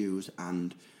health issues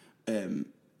and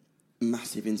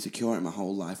massive insecurity my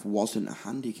whole life wasn't a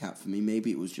handicap for me.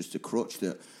 Maybe it was just a crutch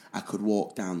that I could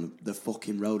walk down the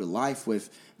fucking road of life with,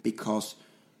 because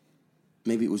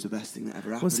maybe it was the best thing that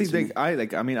ever happened. Well, see,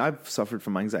 to me. I've suffered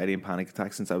from anxiety and panic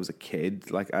attacks since I was a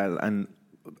kid. And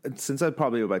since I was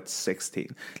probably about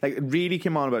 16. Like, it really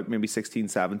came on about maybe 16,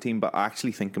 17, but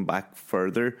actually thinking back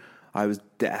further, I was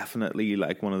definitely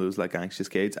like one of those like anxious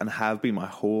kids, and have been my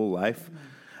whole life.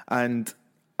 And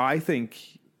I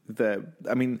think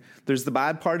there's the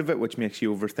bad part of it, which makes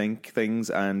you overthink things,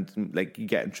 and like you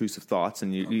get intrusive thoughts,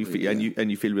 and you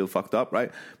feel real fucked up,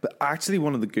 right? But actually,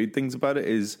 one of the good things about it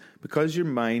is, because your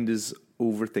mind is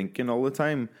overthinking all the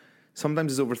time,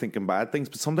 sometimes it's overthinking bad things,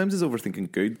 but sometimes it's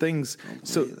overthinking good things.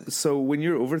 So when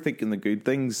you're overthinking the good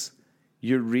things,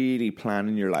 you're really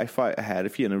planning your life out ahead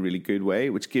of you in a really good way,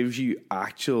 which gives you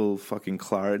actual fucking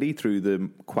clarity through the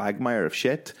quagmire of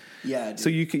shit. Yeah. So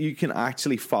you can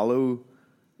actually follow.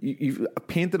 You've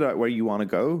painted out where you want to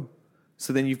go,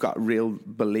 so then you've got real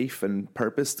belief and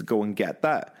purpose to go and get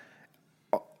that.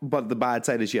 But the bad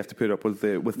side is you have to put up with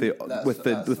the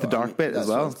dark bit as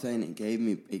well. That's what I'm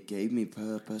saying. It gave me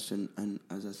purpose, and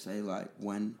as I say, like,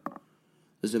 when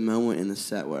there's a moment in the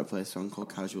set where I play a song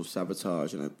called Casual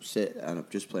Sabotage, and I sit and I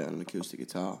just play it on an acoustic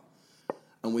guitar,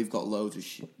 and we've got loads of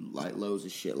shit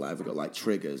live. We've got like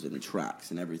triggers and tracks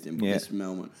and everything. But this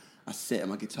moment, I sit and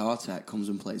my guitar tech comes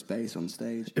and plays bass on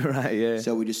stage. Right, yeah.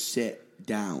 So we just sit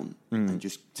down and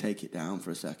just take it down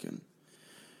for a second.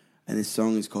 And this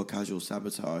song is called Casual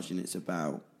Sabotage, and it's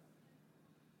about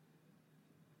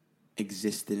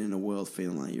existing in a world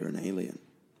feeling like you're an alien,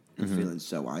 and feeling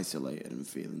so isolated, and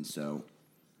feeling so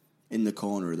in the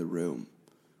corner of the room,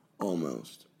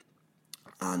 almost.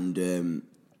 And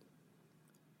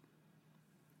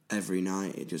every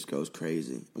night it just goes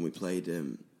crazy. And we played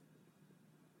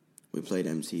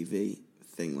MTV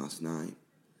thing last night,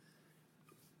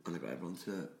 and I got everyone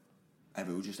to.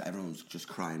 Everyone's just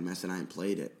crying mess, and I ain't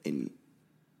played it in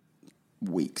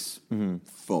weeks,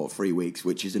 3 weeks,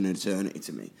 which is an eternity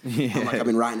to me. Yeah. I'm like, I've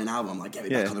been writing an album. I'm like, get me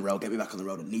back on the road. Get me back on the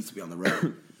road. It needs to be on the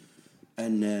road.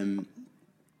 And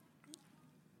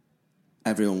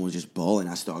everyone was just bawling.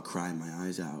 I started crying my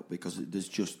eyes out, because there's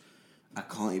just, I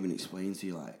can't even explain to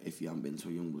you, like, if you haven't been to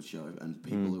a Youngblood show, and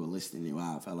people who are listening who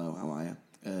have, hello, how are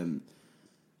you?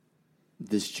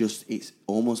 There's just, it's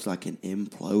almost like an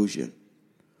implosion.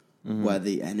 Where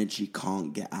the energy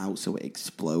can't get out, so it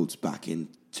explodes back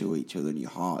into each other, and your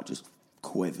heart just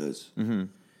quivers. And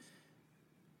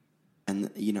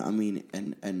you know what I mean?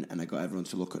 And I got everyone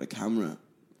to look at the camera,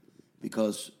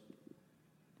 because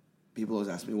people always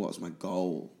ask me, what's my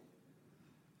goal?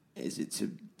 Is it to,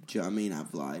 do you know what I mean,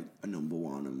 have like a number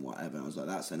one and whatever? I was like,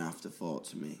 that's an afterthought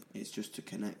to me. It's just to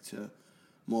connect to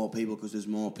more people, because there's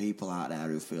more people out there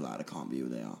who feel like they can't be who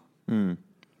they are.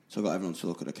 So I got everyone to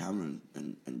look at the camera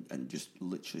and just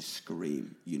literally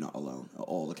scream, "You're not alone!" At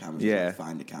all the cameras, like,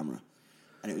 find a camera,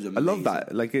 and it was amazing. I love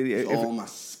that. Like, all my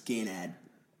skinhead,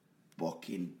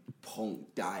 fucking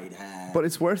punk dyed hair, but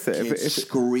it's worth it. Kids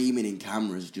screaming in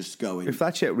cameras, just going. If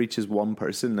that shit reaches one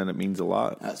person, then it means a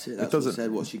lot. That's it. That's what I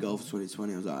said. What's your goal for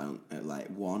 2020? I was like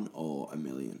 1 or 1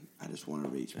 million. I just want to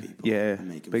reach people, and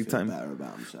make them feel better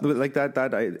about themselves. Like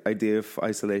that idea of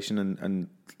isolation and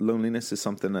loneliness is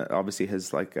something that obviously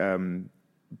has like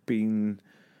been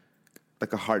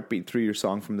like a heartbeat through your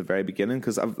song from the very beginning,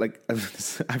 because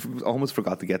I've almost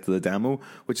forgot to get to the demo,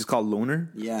 which is called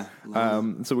Loner. Yeah.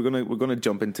 So we're gonna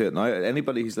jump into it now.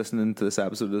 Anybody who's listening to this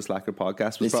episode of the Slacker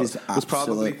podcast was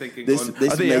probably thinking,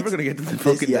 are they ever gonna get to the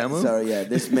fucking demo? Sorry, yeah.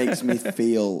 This makes me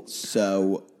feel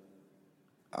so.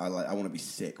 I want to be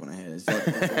sick when I hear this.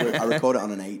 I record it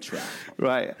on an 8-track.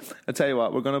 Right. I tell you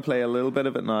what, we're going to play a little bit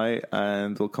of it now,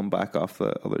 and we'll come back off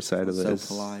the other side of this.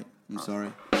 So polite. I'm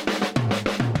sorry.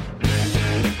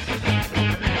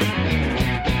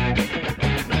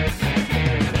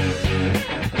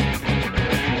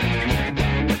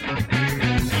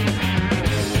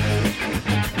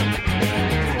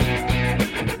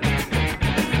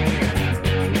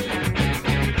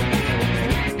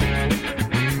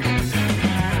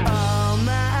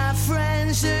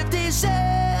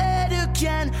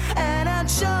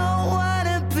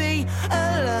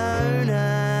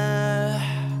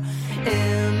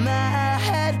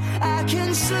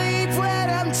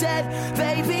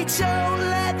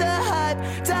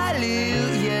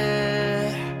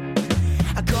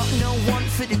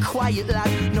 Quiet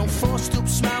lad, no forced up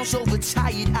smiles over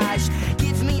tired eyes.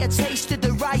 Give me a taste of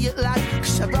the riot lad,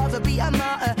 'cause I'd rather be a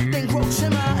martyr than grow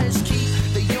tomatoes.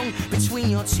 Keep the young between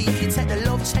your your teeth. You take the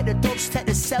love, take the dogs, take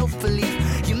the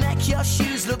self-belief. You make your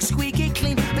shoes look squeaky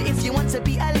clean. But if you want to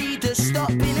be a leader, stop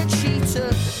being a cheater.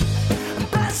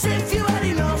 Bounce if you had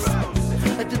enough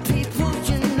of the people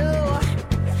you know.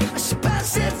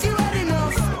 Bounce if you had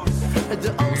enough of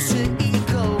the alter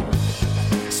ego.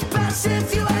 Bounce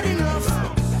if you had enough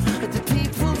of the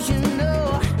people you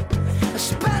know.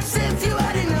 Bounce if you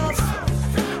had enough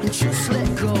and just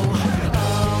let go.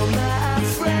 All my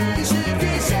friends are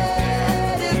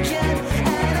deserted again,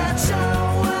 and I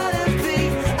don't wanna be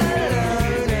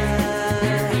alone.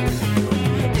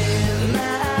 In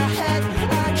my head,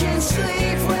 I can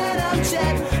sleep when I'm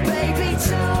dead. Baby,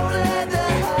 don't let the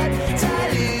hurt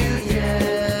dilute you.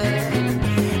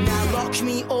 Now lock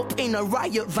me up in a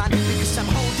riot van because I'm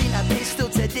holding a pistol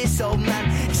to this old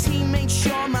man. 'Cause he made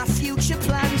sure my future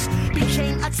plans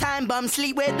became a time bomb.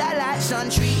 Sleep with the lights on,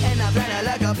 treating a planet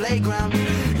like a playground.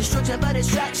 Destruction by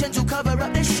distraction to cover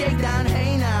up the shakedown.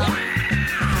 Hey now,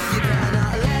 you better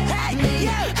not let me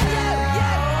go.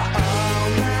 All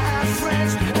my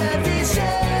friends are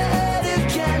deserted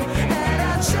again, and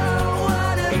I don't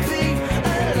wanna be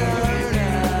alone.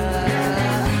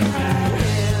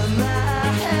 In my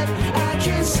head, I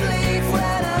can sleep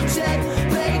when I'm dead.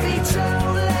 Baby,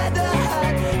 don't let the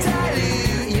hurt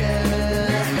dilute you.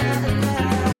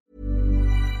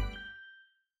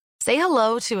 Say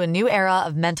hello to a new era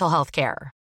of mental health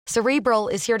care. Cerebral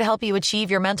is here to help you achieve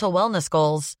your mental wellness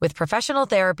goals with professional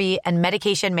therapy and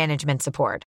medication management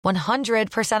support.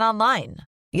 100% online.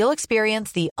 You'll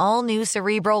experience the all-new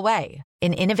Cerebral Way,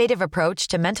 an innovative approach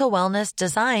to mental wellness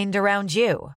designed around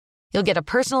you. You'll get a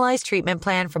personalized treatment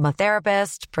plan from a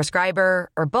therapist,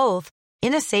 prescriber, or both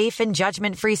in a safe and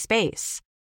judgment-free space.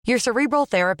 Your Cerebral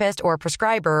therapist or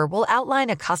prescriber will outline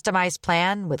a customized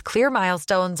plan with clear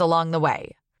milestones along the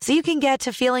way, so you can get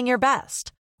to feeling your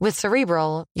best. With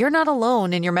Cerebral, you're not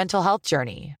alone in your mental health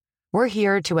journey. We're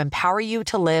here to empower you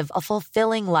to live a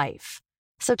fulfilling life.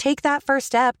 So take that first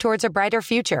step towards a brighter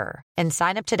future and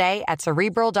sign up today at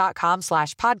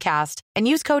Cerebral.com/podcast and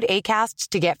use code ACAST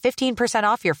to get 15%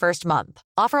 off your first month.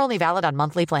 Offer only valid on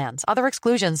monthly plans. Other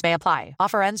exclusions may apply.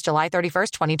 Offer ends July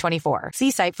 31st, 2024.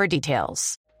 See site for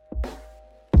details.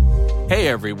 Hey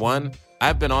everyone,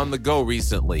 I've been on the go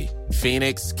recently.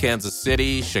 Phoenix, Kansas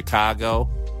City, Chicago.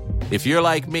 If you're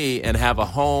like me and have a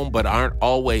home but aren't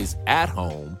always at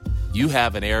home, you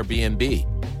have an Airbnb.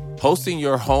 Hosting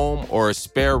your home or a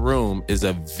spare room is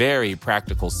a very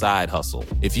practical side hustle.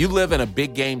 If you live in a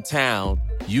big game town,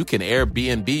 you can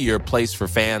Airbnb your place for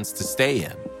fans to stay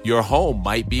in. Your home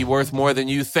might be worth more than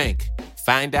you think.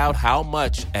 Find out how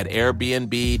much at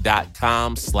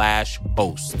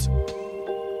airbnb.com/host.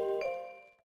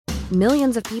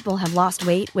 Millions of people have lost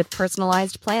weight with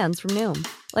personalized plans from Noom.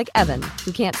 Like Evan,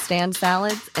 who can't stand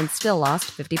salads and still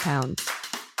lost 50 pounds.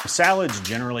 Salads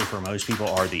generally for most people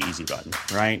are the easy button,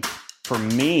 right? For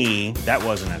me, that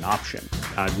wasn't an option.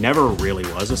 I never really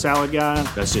was a salad guy.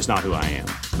 That's just not who I am.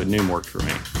 But Noom worked for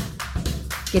me.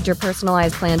 Get your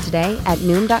personalized plan today at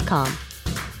Noom.com.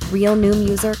 Real Noom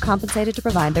user compensated to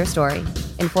provide their story.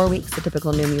 In 4 weeks, the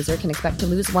typical Noom user can expect to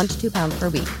lose 1 to 2 pounds per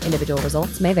week. Individual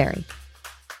results may vary.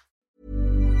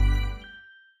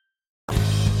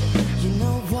 You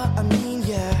know what I mean,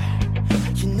 yeah.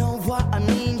 You know what I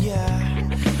mean, yeah.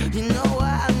 You know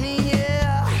what I mean,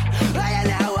 yeah. You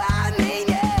know what I mean,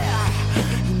 yeah.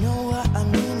 You know what I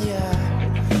mean, yeah.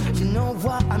 You know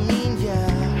what I mean, yeah.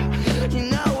 You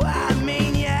know what I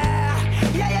mean, yeah.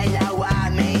 Yeah, you know what I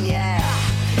mean, yeah.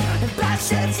 And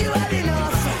that's if you had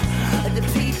enough of the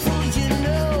people you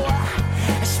know.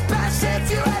 That's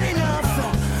if you had enough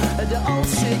of the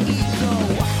alter ego.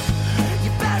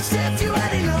 You best if you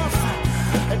had enough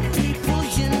of the people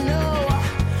you know.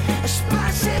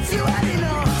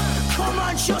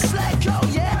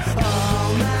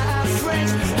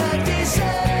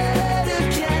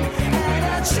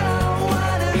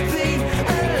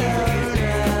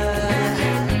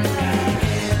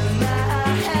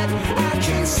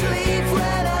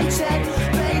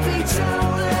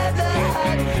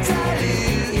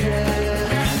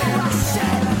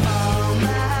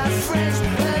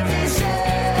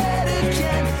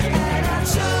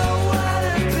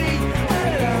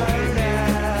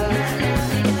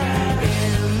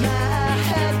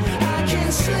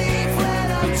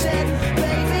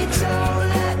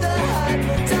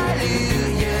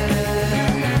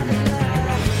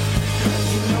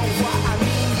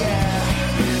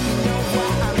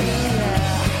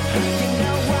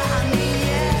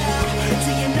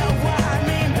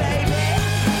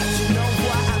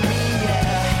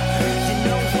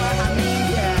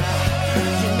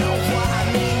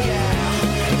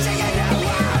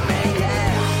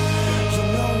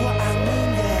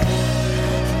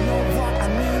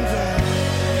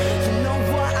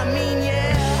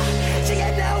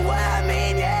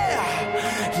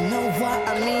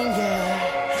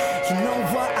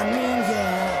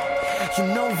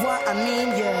 I mean,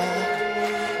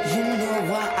 yeah. You know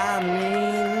what I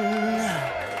mean.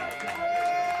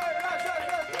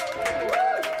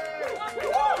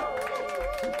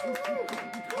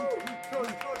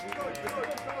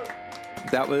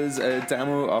 That was a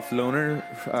demo of Loner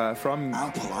from How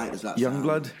polite does that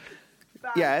Youngblood. sound?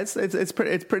 Yeah, it's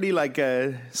pretty like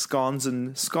scones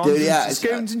and Dude, yeah,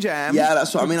 scones and jam. Yeah,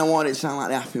 that's what I mean. I want it to sound like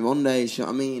the Happy Mondays, you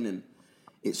know what I mean? And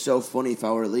it's so funny, if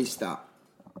I were released that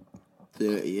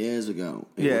 30 years ago,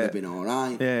 it would have been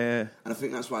alright. Yeah. And I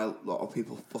think that's why a lot of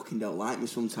people fucking don't like me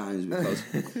sometimes, because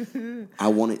I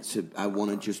want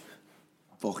to just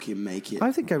fucking make it.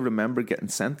 I think I remember getting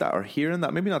sent that or hearing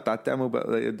that. Maybe not that demo, but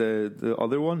the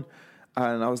other one.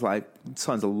 And I was like, it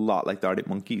sounds a lot like the Arctic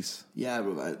Monkeys. Yeah,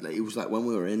 but like, it was like when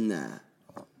we were in there.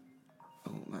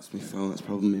 Oh, that's my phone. That's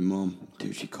probably my mum.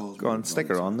 Dude, she calls me. Go on, stick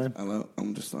her on then. Hello.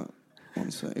 I'm just like,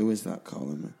 one sec. Who is that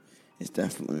calling me? It's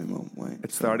definitely my mum. Wait.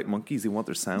 It's the Arctic Monkeys. They want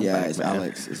their sound Yeah, back, it's man.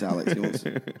 Alex. It's Alex. He wants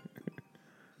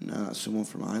No, that's someone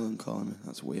from Ireland calling me.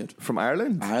 That's weird. From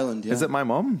Ireland? Ireland, yeah. Is it my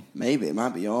mum? Maybe. It might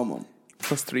be your mum.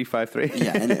 Plus 353.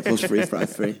 Yeah, innit? Plus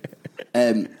 353.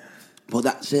 But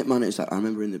that's it, man. It's like, I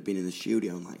remember being in the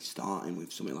studio and like starting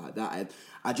with something like that.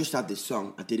 I just had this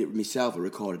song. I did it myself. I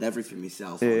recorded everything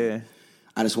myself. Yeah.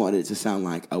 I just wanted it to sound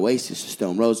like Oasis or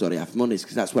Stone Roses or the Happy Mondays,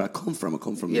 because that's where I come from. I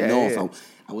come from the north. Yeah.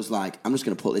 I was like, I'm just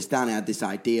going to put this down. I had this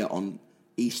idea on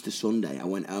Easter Sunday. I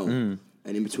went home,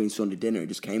 and in between Sunday dinner, it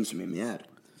just came to me in my head.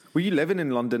 Were you living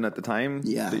in London at the time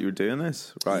Yeah. that you were doing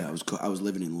this? Right. Yeah, I was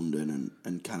living in London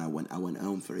and kind of I went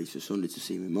home for Easter Sunday to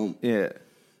see my mum. Yeah.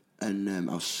 And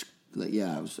I was like,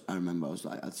 I remember I was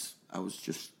like, I was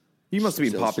just. You must have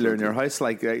been still popular in your struggling. house,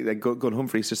 like going home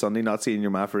for Easter Sunday, not seeing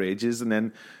your ma for ages, and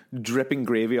then dripping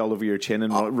gravy all over your chin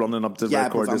and running up to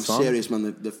record but I'm this song. serious,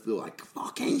 man. They're like,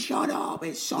 fucking shut up.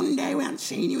 It's Sunday. We haven't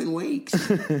seen you in weeks.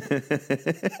 Do you know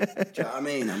what I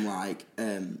mean? I'm like,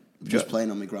 just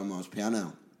playing on my grandma's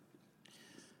piano.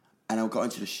 And I got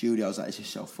into the studio. I was like, this is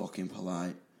so fucking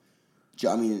polite. Do you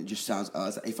know what I mean? It just sounds, I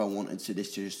was like, if I wanted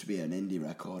this to just be an indie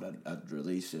record, I'd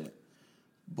release it.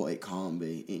 But it can't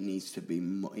be. It needs to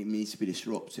be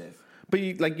disruptive. But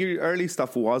your early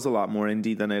stuff was a lot more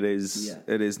indie than it is. Yeah.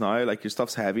 It is now. Like your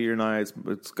stuff's heavier now.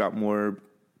 It's got more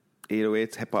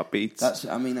 808s, hip hop beats. That's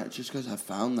just because I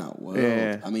found that world.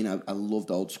 Yeah. I mean, I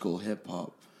loved old school hip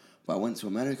hop, but I went to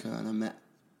America and I met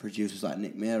producers like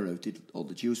Nick Mira, who did all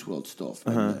the Juice WRLD stuff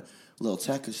and Lil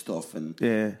Tecca stuff, and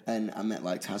I met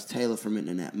like Taz Taylor from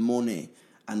Internet Money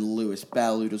and Lewis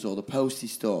Bell, who does all the Posty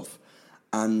stuff,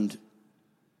 and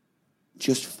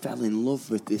just fell in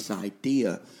love with this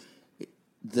idea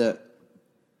that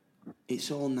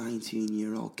it's all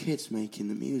 19-year-old kids making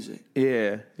the music.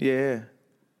 Yeah.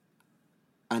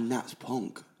 And that's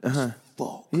punk. That's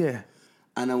fuck. Yeah.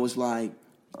 And I was like,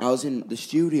 I was in the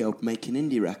studio making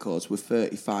indie records with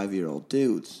 35-year-old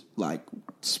dudes, like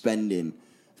spending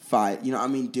you know what I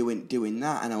mean, doing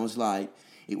that. And I was like,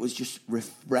 it was just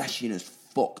refreshing as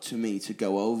fuck to me to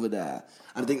go over there.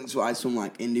 And I think that's why some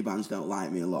like indie bands don't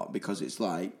like me a lot, because it's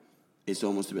like, it's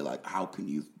almost a bit like, how can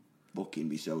you fucking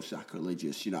be so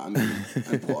sacrilegious, you know what I mean?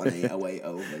 And put an 808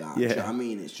 over that. Yeah. Do you know what I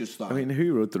mean? It's just like, I mean,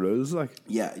 who wrote the rules? Like,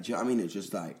 yeah, do you know what I mean? It's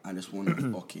just like, I just want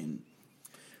to fucking.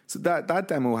 So that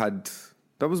demo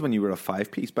that was when you were a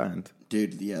 5-piece band.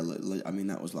 Dude, yeah, I mean,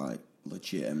 that was like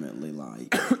legitimately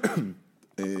like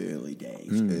early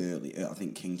days, I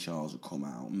think King Charles had come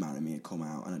out, Marry Me had come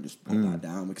out, and I just put that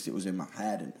down because it was in my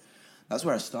head, and that's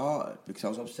where I started, because I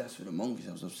was obsessed with the Monkees,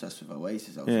 I was obsessed with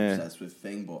Oasis, I was obsessed with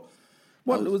Thing, but...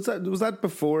 What was that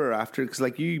before or after? Because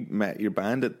like you met your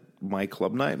band at my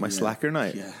club night, my Slacker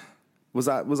night. Yeah. Was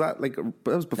that like that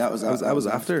was before? That was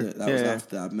after. That was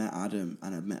after. I'd met Adam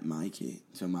and I'd met Mikey.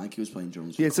 So Mikey was playing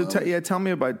drums. Yeah. So tell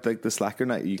me about like the Slacker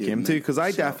night you came to, because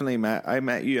I definitely met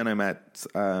you, and I met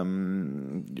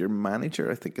your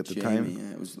manager, I think, at the Jamie, time.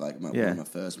 Yeah, it was like one of my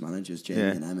first managers, Jamie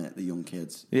and Emmett, the young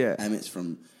kids. Yeah. Emmett's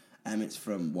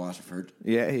from Waterford.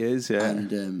 Yeah, he is. Yeah.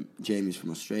 And Jamie's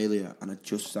from Australia, and I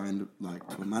just signed like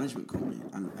to a management company,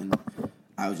 and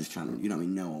I was just trying to, you know what I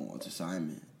mean, no one wanted to sign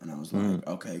me. And I was like,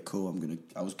 okay, cool,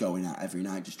 I was going out every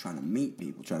night just trying to meet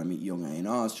people, trying to meet young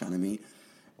A&Rs, trying to meet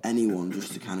anyone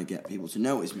just to kind of get people to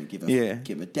notice me, give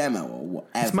a demo or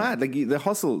whatever. It's mad, like the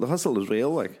hustle is real,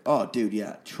 like. Oh, dude,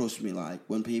 yeah, trust me, like,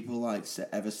 when people, like,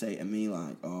 ever say to me,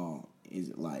 like, oh, is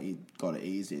it like, he got it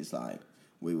easy, it's like,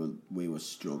 we were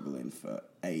struggling for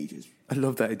ages. I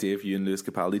love that idea of you and Lewis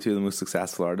Capaldi, two of the most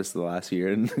successful artists of the last year,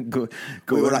 and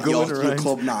we were at your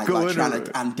club night, like trying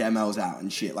to hand demos out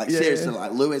and shit. Like seriously,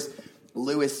 like Lewis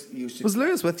used to. Was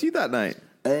Lewis with you that night?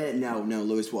 No,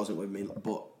 Lewis wasn't with me,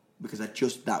 but because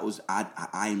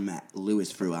I met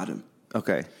Lewis through Adam.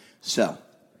 Okay. So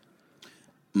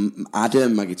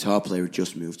Adam, my guitar player, had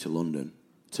just moved to London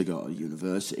to go to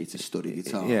university to study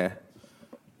guitar. Yeah.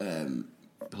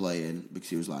 Playing because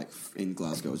he was like in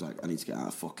Glasgow. I was like, I need to get out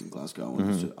of fucking Glasgow. I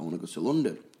want to go to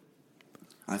London.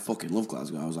 I fucking love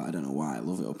Glasgow. I was like, I don't know why I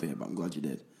love it up here, but I'm glad you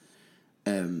did.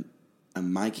 And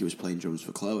Mikey was playing drums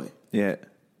for Chloe. Yeah.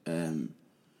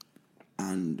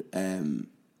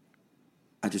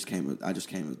 I just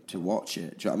came to watch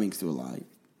it. Do you know what I mean? Because they were like,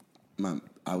 man,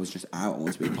 I was just out. I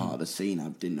wanted to be part of the scene. I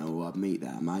didn't know who I'd meet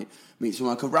there. I might meet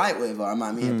someone I could write with, or I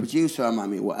might meet a producer, or I might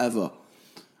meet whatever.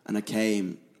 And I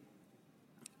came,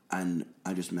 and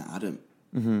I just met Adam.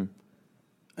 Mm-hmm.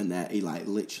 And there, he like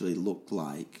literally looked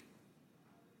like,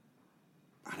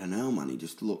 I don't know, man. He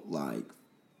just looked like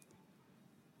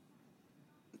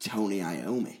Tony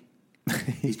Iommi.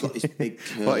 He's got this big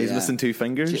curly What, he's hair. missing 2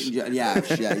 fingers? Yeah,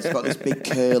 he's got this big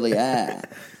curly hair.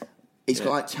 He's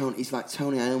got like he's like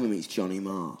Tony Iommi meets Johnny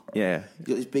Marr. Yeah. He's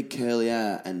got this big curly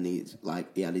hair, and he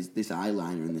had this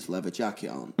eyeliner and this leather jacket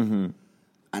on. Mm-hmm.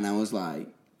 And I was like,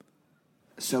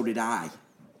 so did I.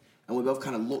 And we both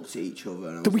kind of looked at each other.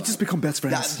 And Did we just become best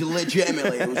friends?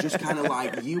 Legitimately, it was just kind of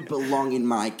like, you belong in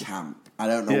my camp. I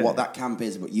don't know what that camp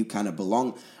is, but you kind of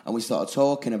belong. And we started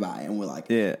talking about it, and we're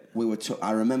like,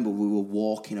 I remember we were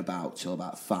walking about till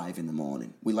about 5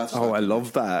 a.m. We left. Oh, I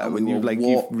love that. When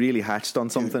you've really hatched on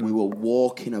something. We were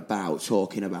walking about,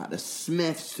 talking about the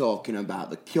Smiths, talking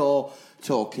about the Cure,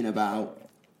 talking about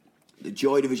the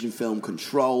Joy Division film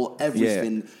Control,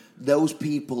 everything. Yeah. Those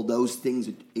people, those things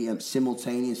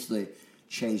simultaneously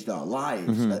changed our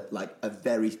lives at like a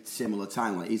very similar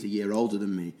time. Like, he's a year older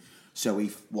than me. So we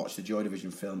watched the Joy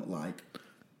Division film at like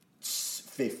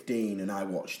 15 and I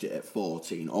watched it at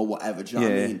 14 or whatever. Do you know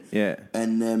what I mean? Yeah.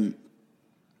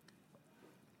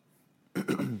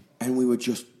 And we were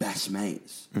just best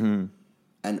mates. Mm-hmm.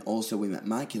 And also we met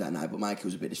Mikey that night, but Mikey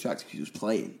was a bit distracted because he was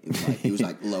playing. He was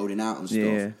like loading out and stuff.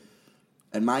 Yeah.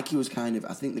 And Mikey was kind of,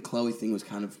 I think the Chloe thing was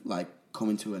kind of like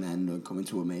coming to an end or coming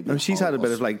to a maybe. I mean, she's had a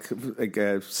bit of like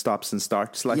stops and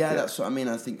starts. Like that's what I mean.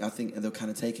 I think they're kind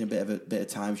of taking a bit of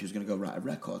time. She was going to go write a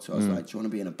record, so I was like, "Do you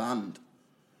want to be in a band?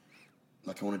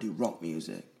 Like, I want to do rock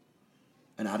music."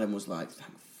 And Adam was like,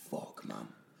 "Thank fuck, man."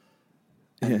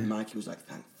 And Mikey was like,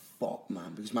 "Thank fuck,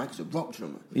 man," because Mikey's a rock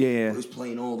drummer. Yeah. He was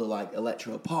playing all the like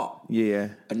electro pop. Yeah.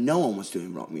 And no one was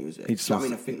doing rock music. I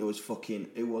think there was fucking.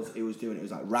 It was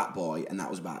like Rat Boy, and that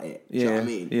was about it. Do you know what I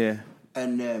mean? Yeah.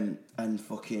 And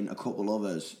fucking a couple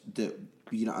others that,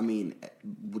 you know what I mean,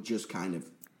 were just kind of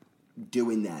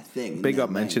doing their thing. Big up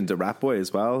mention to Rat Boy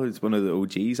as well. He's one of the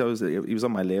OGs. He was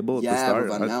on my label at the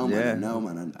start. I know,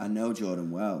 man. I know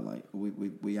Jordan well. Like,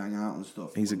 we hang out and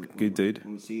stuff. He's a good dude.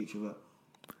 We see each other.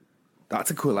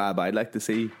 That's a collab I'd like to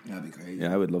see. That'd be crazy.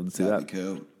 Yeah, I would love to see that.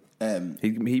 That'd be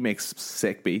cool. He makes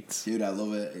sick beats. Dude, I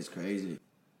love it. It's crazy.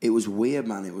 It was weird,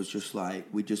 man. It was just like,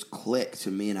 we just clicked,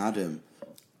 and me and Adam...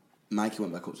 Mikey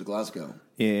went back up to Glasgow.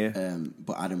 Yeah.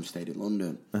 But Adam stayed in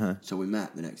London. Uh-huh. So we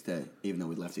met the next day, even though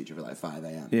we'd left each other at like 5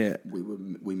 a.m. Yeah.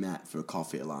 We met for a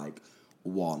coffee at like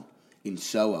 1 in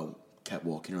Soho, kept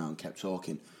walking around, kept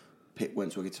talking.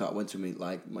 Went to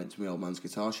my old man's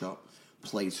guitar shop,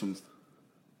 played some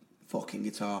fucking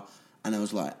guitar, and I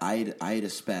was like, I had a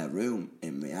spare room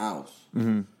in my house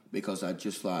because I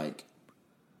just like...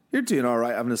 You're doing all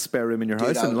right having a spare room in your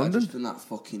house in London. I just done that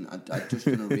fucking... I just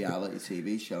done a reality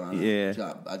TV show.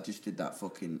 I just did that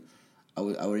fucking... I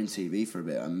were in TV for a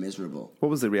bit. I'm miserable. What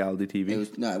was the reality TV?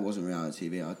 It wasn't reality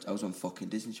TV. I was on fucking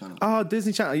Disney Channel. Oh,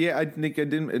 Disney Channel. Yeah, I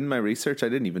didn't. In my research, I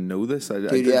didn't even know this.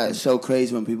 It's so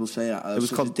crazy when people say that. It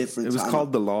was called different. It was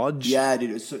called The Lodge. Yeah,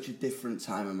 dude. It was such a different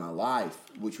time in my life,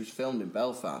 which was filmed in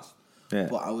Belfast. Yeah.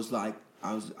 But I was like,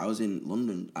 I was in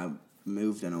London. I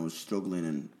moved and I was struggling,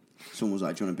 and someone was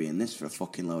like, "Do you want to be in this for a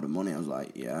fucking load of money?" I was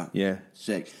like, "Yeah,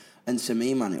 sick." And to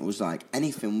me, man, it was like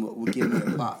anything would give me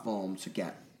a platform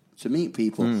to meet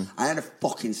people. I had a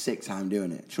fucking sick time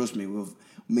doing it. Trust me,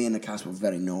 me and the cast were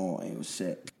very naughty. It was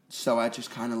sick. So I just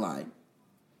kind of like,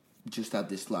 just had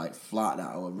this like flat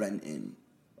that I was renting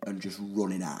and just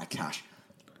running out of cash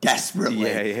desperately.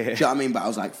 Yeah. Do you know what I mean? But I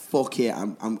was like, fuck it, I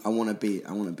want to be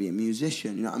a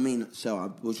musician. You know what I mean? So I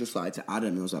was just like to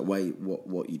Adam, I was like, wait,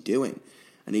 what are you doing?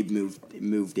 And he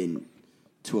moved in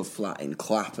to a flat in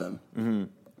Clapham.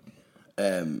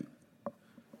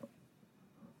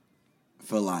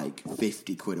 For like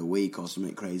 50 quid a week or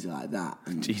something crazy like that.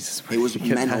 And Jesus, it was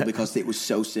mental because it was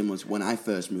so similar to when I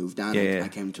first moved down. I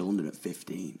came to London at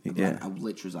 15. I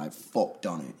literally was like fucked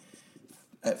on it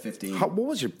at 15. What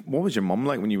was your mum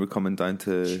like when you were coming down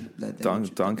to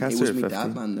Doncaster? It was my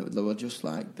dad, man.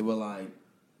 They were like,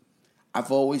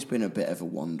 I've always been a bit of a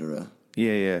wanderer.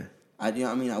 Yeah. You know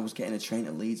what I mean? I was getting a train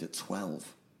to Leeds at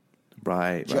 12.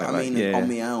 Right, Do you know what I mean? Yeah. On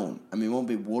my own. I mean, I won't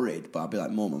be worried, but I'll be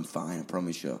like, Mum, I'm fine, I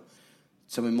promise you.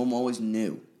 So my mum always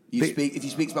knew. If you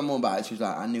speak to my mum about it, she was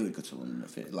like, I knew he'd go to London.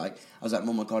 Like, I was like,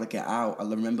 Mum, I got to get out. I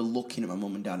remember looking at my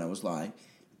mum and dad, I was like,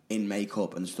 in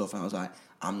makeup and stuff, and I was like,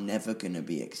 I'm never going to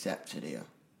be accepted here.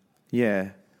 Yeah.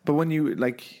 But when you,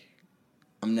 like...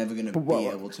 I'm never going to be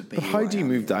able to be. But how do you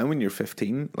move down when you're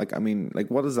 15? Like, I mean,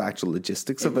 like, what is the actual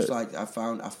logistics of it? It was like, I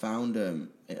found a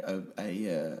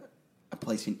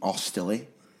place in Osterley.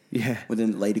 Yeah. With a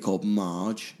lady called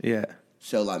Marge. Yeah.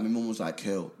 So, like, my mum was like,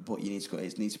 cool, but you need to go,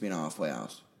 it needs to be an halfway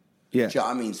house. Yeah. Do you know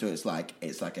what I mean? So it's like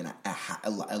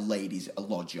a ladies, a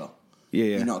lodger. Yeah,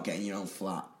 yeah. You're not getting your own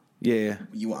flat. Yeah.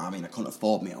 I couldn't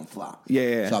afford my own flat.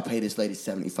 Yeah. So I paid this lady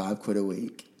 75 quid a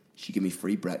week. She gave me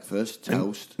free breakfast,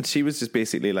 toast. And she was just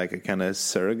basically like a kind of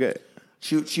surrogate.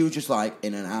 She was just like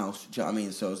in an house. Do you know what I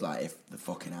mean? So it was like if the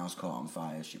fucking house caught on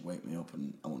fire, she'd wake me up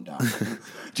and I wouldn't die. Do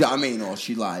you know what I mean? Or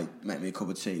she'd like make me a cup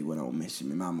of tea when I was missing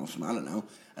my mum or something. I don't know.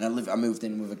 And I moved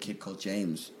in with a kid called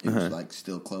James, who was like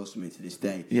still close to me to this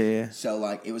day. Yeah. So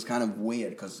like it was kind of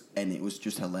weird and it was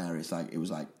just hilarious. Like it was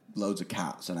like loads of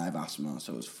cats and I have asthma,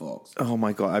 so it was fucked. Oh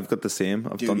my God, I've got the same.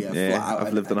 I've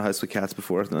lived in a house with cats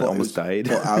before and I almost died.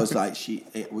 But I was like,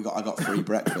 I got free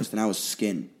breakfast and I was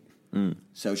skin.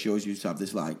 So she always used to have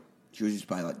this like, she always used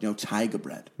to buy like, Tiger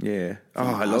bread. Yeah. Oh,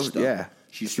 I love it. Yeah.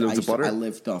 She loads of butter. I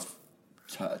lived off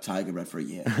Tiger bread for a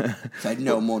year. So I had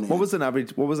no money. What was an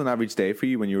average day for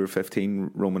you when you were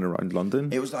 15 roaming around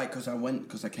London? It was like,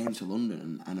 because I came to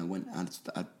London and I went, and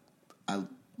I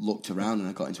looked around and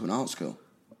I got into an art school.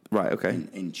 Right, okay.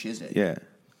 In Chiswick. Yeah.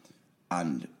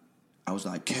 And I was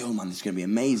like, cool, man, this is going to be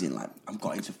amazing. Like, I've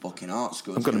got into fucking art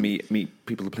school. I'm going to meet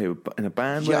people to play with in a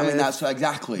band Yeah, with. I mean, that's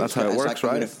exactly. That's how it works, like,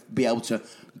 right? I'm going to be able to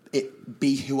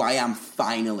be who I am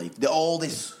finally. All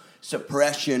this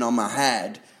suppression on my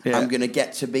head, I'm going to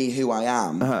get to be who I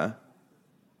am. Uh-huh.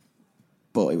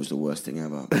 But it was the worst thing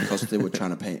ever because they were trying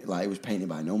to paint, like, it was painted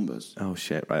by numbers. Oh,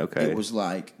 shit, right, okay. It was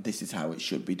like, this is how it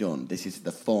should be done. This is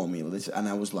the formula. And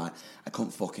I was like, I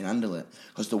couldn't fucking handle it.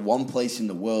 Because the one place in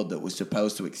the world that was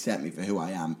supposed to accept me for who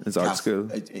I am... It's art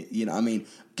school. You know what I mean?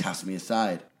 Cast me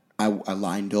aside. I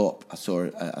lined up. I saw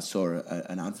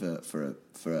an advert for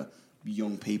a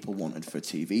young people wanted for a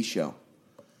TV show.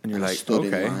 And you're like, stood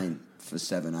okay. in line for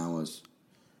 7 hours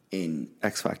in...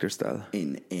 X Factor style.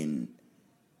 In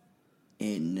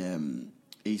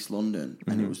East London,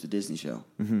 and it was the Disney show.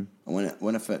 Mm-hmm. And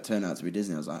when it turned out to be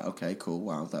Disney, I was like, okay, cool,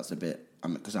 wow, that's a bit...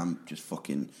 Because I'm just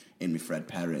fucking in my Fred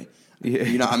Perry. Yeah.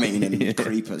 You know what I mean? And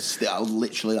creepers.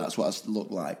 Literally, that's what I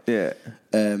looked like. Yeah.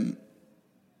 And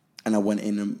I went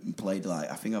in and played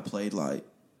I think I played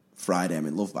Friday I'm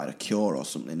in Love by The Cure or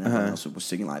something. Everyone else was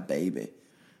singing like Baby.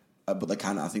 But they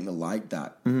I think they liked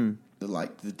that. Mm-hmm. They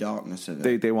liked the darkness of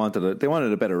it. They wanted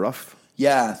a bit of rough.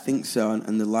 Yeah, I think so,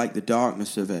 and they liked the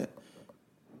darkness of it,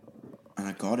 and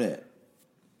I got it.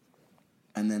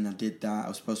 And then I did that. I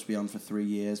was supposed to be on for 3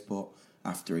 years, but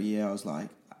after a year, I was like,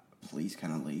 "Please,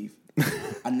 can I leave?"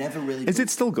 I never really. Is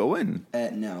it still going?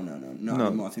 No, not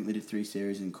anymore. I think they did 3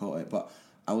 series and caught it, but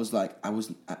I was like, I was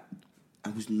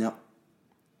not.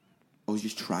 I was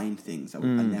just trying things. I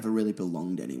never really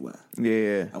belonged anywhere.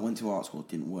 Yeah. I went to art school, it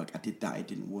didn't work. I did that, it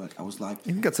didn't work. I was like... I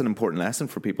think that's an important lesson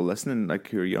for people listening, like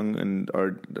who are young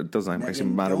or it doesn't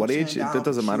actually matter what age. It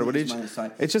doesn't matter what age.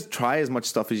 It's just try as much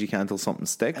stuff as you can until something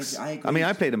sticks. I mean,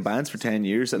 I played in bands for 10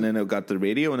 years and then I got the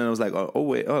radio and then I was like, oh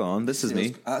wait, hold on, this is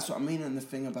me. That's what I mean, and the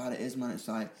thing about it is, man, it's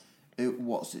like,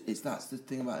 that's the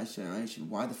thing about this generation.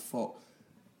 Why the fuck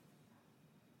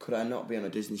could I not be on a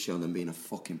Disney show than be in a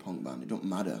fucking punk band? It don't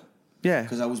matter. Yeah.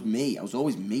 Because I was me. I was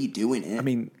always me doing it. I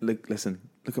mean, look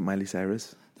at Miley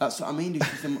Cyrus. That's what I mean, dude.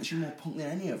 She's more punk than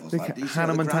any of us. Like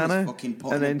Hannah Montana.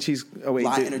 And then she's...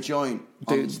 lighting a joint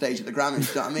on stage at the Grammys.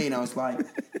 You know what I mean? I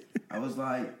was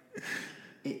like...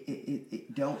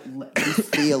 Don't be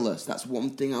fearless. That's one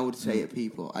thing I would say to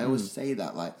people. I always say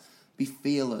that, like, be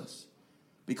fearless.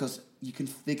 Because you can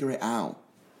figure it out.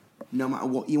 No matter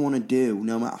what you want to do,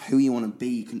 no matter who you want to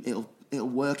be, it'll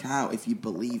work out if you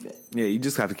believe it. Yeah, you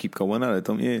just have to keep going at it,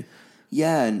 don't you?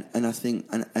 Yeah, and I think,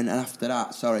 and after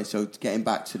that, so getting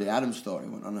back to the Adam story,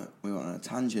 we went on a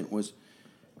tangent, was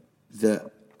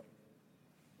that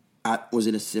I was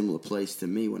in a similar place to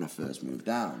me when I first moved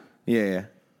down. Yeah.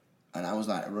 And I was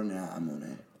like running out of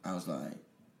money. I was like,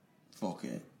 fuck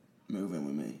it, move in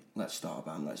with me. Let's start a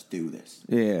band, let's do this.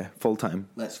 Yeah, full time.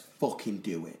 Let's fucking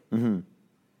do it. Mm-hmm.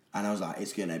 And I was like,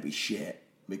 it's going to be shit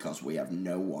because we have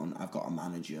no one. I've got a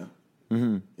manager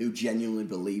who genuinely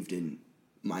believed in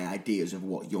my ideas of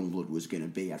what Youngblood was going to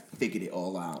be. I figured it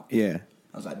all out. Yeah.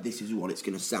 I was like, this is what it's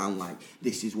going to sound like.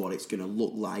 This is what it's going to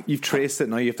look like. You've traced it,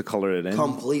 now you have to colour it in.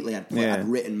 Completely. I'd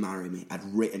written Marry Me. I'd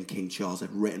written King Charles.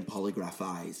 I'd written Polygraph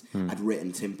Eyes. I'd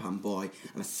written Tin Pan Boy.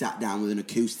 And I sat down with an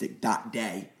acoustic that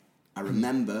day. I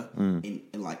remember,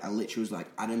 I literally was like,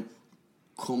 Adam,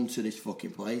 come to this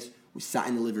fucking place. We sat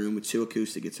in the living room with 2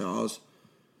 acoustic guitars.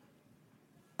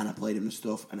 And I played him the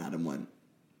stuff. And Adam went,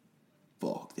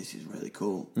 fuck, this is really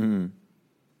cool. And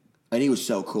he was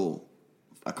so cool.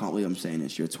 I can't believe I'm saying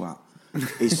this, you're a twat.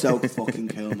 He's so fucking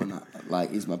cool, man.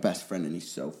 Like, he's my best friend and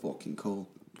he's so fucking cool.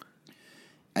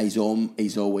 He's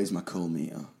always my cool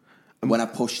meter. And when I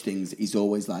push things, he's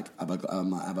always like, have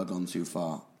I gone too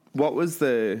far? What was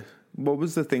the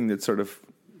thing that sort of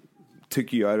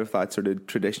took you out of that sort of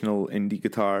traditional indie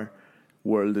guitar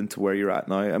world into where you're at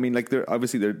now? I mean, like, there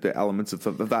the elements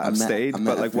of that have stayed,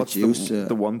 but like, what's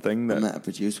the one thing that... I met a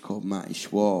producer called Matty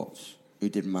Schwartz who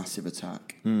did Massive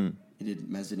Attack. He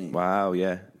did Mezzanine. Wow,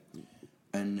 yeah.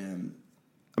 And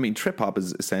I mean, trip hop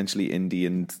is essentially indie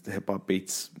and hip hop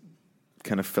beats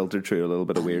kind of filtered through a little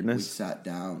bit of weirdness. We sat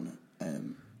down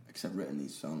because I've written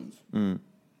these songs,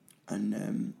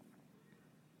 and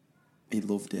he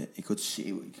loved it. He could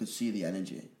see the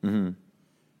energy, and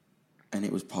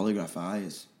it was Polygraph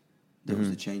Eyes. There was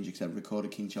the change because I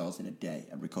recorded King Charles in a day.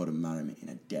 I recorded Marry Me in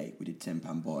a day. We did Tin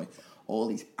Pan Boy. All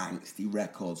these angsty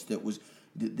records that was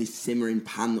this simmering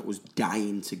pan that was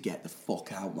dying to get the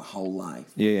fuck out my whole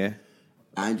life. Yeah.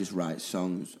 I just write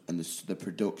songs, and the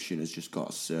production has just got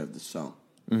to serve the song.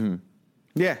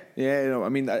 Yeah. You know, I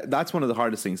mean, that's one of the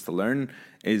hardest things to learn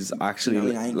is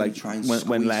actually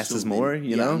when less is more.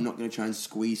 You know, I'm not going to try and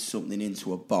squeeze something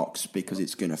into a box because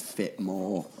it's going to fit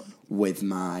more with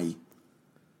my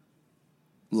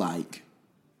like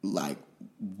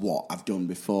what I've done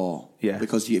before. Yeah.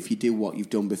 Because if you do what you've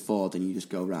done before, then you just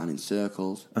go round in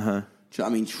circles. Do you know what I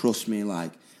mean? Trust me,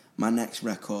 like, my next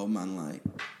record, man, like,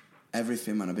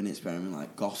 everything, man, I've been experimenting,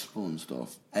 like, gospel and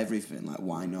stuff. Everything, like,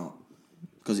 why not?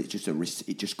 Because it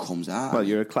just comes out. Well,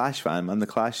 you're a Clash fan, man. The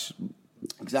Clash...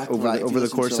 Exactly. Over the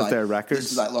course of their records.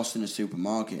 This is like Lost in a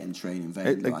Supermarket and Training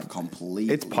Vain, like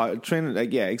completely. It's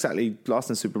Training, yeah, exactly. Lost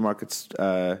in Supermarket's...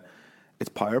 it's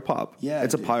power pop. Yeah,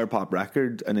 it's a power pop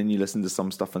record, and then you listen to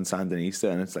some stuff on Sandinista,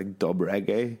 and it's like dub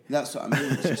reggae. That's what I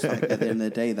mean. It's just like at the end of the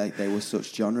day, they were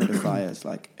such genre defiers,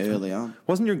 like early on.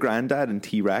 Wasn't your granddad in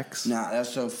T-Rex? Nah, that's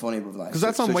so funny, but like because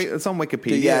it's on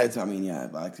Wikipedia. Yeah,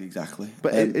 like, exactly.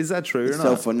 But is that true? It's or not?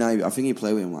 so funny. No, I think he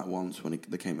played with him like once when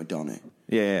they came to Donny.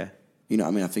 Yeah. You know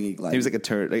what I mean? I think he was like a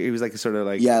turd. Like, he was like a sort of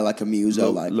like like a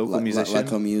muso, local musician, like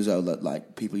a muso that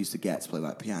like people used to get to play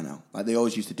like piano. Like they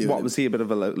always used to do. What was he, a bit of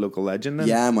a local legend then?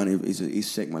 Yeah, man, he's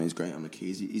sick, man. He's great on the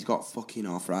keys. He's got fucking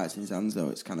arthritis in his hands though.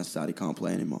 It's kind of sad he can't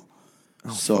play anymore.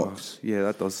 Sucks. Fuck. Yeah,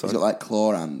 that does suck. He's got like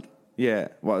claw hand. Yeah,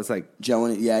 well, it's like Joe.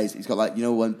 He's got like, you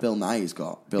know when Bill Nye's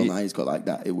got like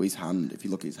that. His hand. If you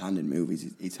look at his hand in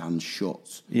movies, his hand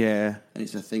shuts. Yeah, and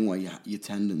it's a thing where your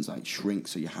tendons like shrink,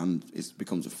 so your hand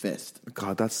becomes a fist.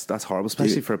 God, that's horrible,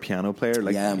 especially for a piano player.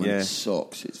 Like, yeah, man, it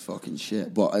sucks. It's fucking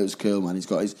shit. But it was cool, man. He's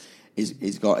got his I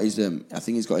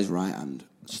think he's got his right hand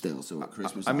still. So at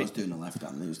Christmas, I was doing the left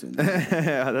hand, and he was doing the right hand.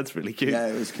 Yeah, that's really cute. Yeah,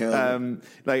 it was cool.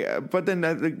 But then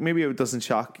maybe it doesn't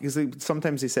shock because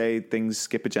sometimes they say things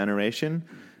skip a generation.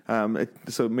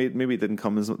 So maybe it didn't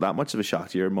come as that much of a shock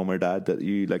to your mum or dad that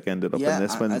you like ended up in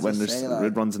this when it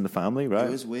runs in the family, right?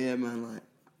 It was weird, man. Like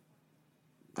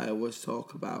I always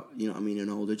talk about, you know what I mean, an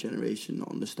older generation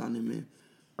not understanding me,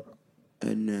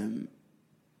 and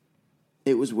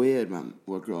it was weird, man.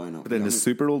 We're growing up, but then the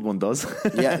super old one does.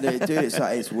 Yeah, dude,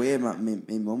 it's weird, man.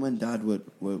 My mum and dad were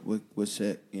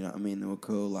sick. You know what I mean? They were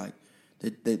cool. Like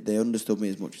they understood me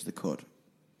as much as they could.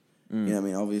 You know what I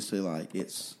mean? Obviously, like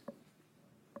it's.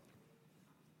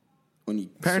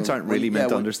 Parents aren't really meant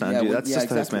to understand you. That's just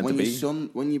how it's meant to be.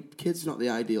 When your kid's not the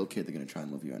ideal kid, they're going to try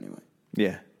and love you anyway.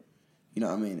 Yeah. You know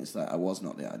what I mean? It's like I was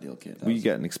not the ideal kid. Were you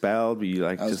getting expelled? Were you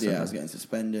like I was getting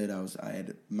suspended. I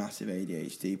had massive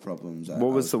ADHD problems.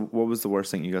 What was the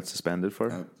worst thing you got suspended for?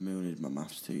 I mooned my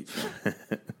maths teacher.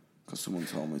 Because someone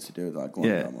told me to do it. Like,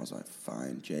 I was like,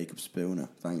 fine, Jacob Spooner.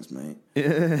 Thanks, mate.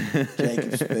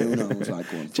 Jacob Spooner. I was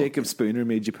like, going, Jacob Spooner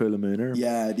made you pull a mooner?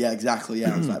 Yeah, exactly.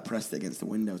 Yeah, I was like, pressed it against the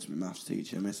window to my maths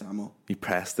teacher, Miss Hamill. He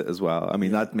pressed it as well. I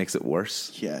mean, that makes it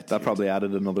worse. Yeah. That probably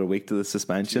added another week to the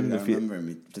suspension. Dude, I remember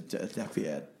him, the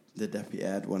deputy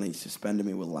head, when he suspended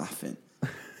me, were laughing.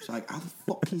 It's like, how the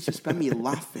fuck can you suspend me? You're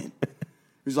laughing.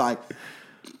 He was like,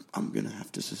 I'm going to have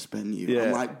to suspend you. Yeah.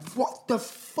 I'm like, what the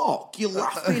fuck? You're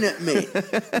laughing at me.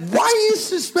 Why are you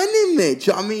suspending me? Do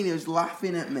you know what I mean? He was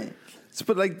laughing at me. So,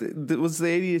 but like, was the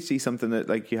ADHD something that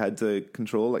like you had to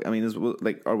control? Like, I mean,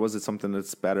 or was it something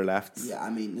that's better left? Yeah, I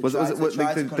mean, did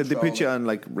they put you on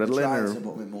like Ritalin or?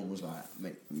 But my mum was like,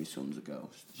 "My son's a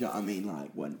ghost." Do you know what I mean?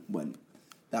 Like when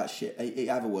that shit, it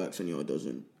either works on you or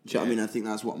doesn't. Do you know what I mean? I think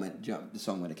that's what the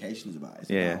song Medication is about. It's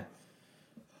about,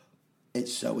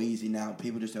 it's so easy now.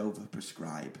 People just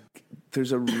overprescribe.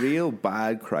 There's a real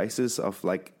bad crisis of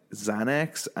like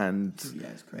Xanax and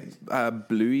it's crazy.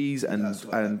 Blueies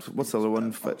and what's the other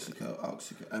one?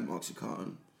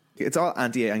 Oxycontin. It's all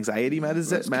anti-anxiety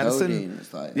medicine. Codeine.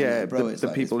 It's like,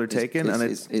 the people are taking, and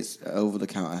it's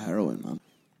over-the-counter heroin, man.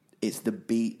 It's the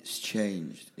beats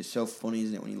changed. It's so funny,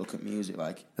 isn't it, when you look at music?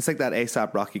 Like it's like that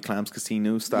ASAP Rocky Clams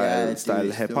Casino style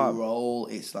hip hop. Roll.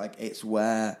 It's like it's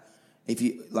where. If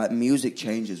you like music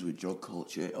changes with drug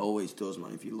culture, it always does,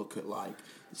 man. If you look at like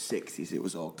the 60s, it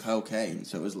was all cocaine,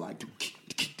 so it was like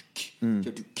you know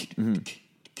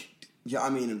what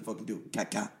I mean, and fucking do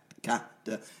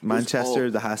Manchester,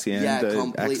 the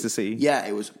Hacienda, ecstasy. Yeah,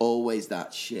 it was always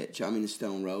that shit. Do you know what I mean? The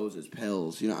Stone Roses,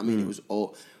 pills. You know what I mean? It was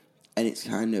all, and it's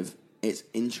kind of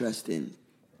interesting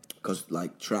because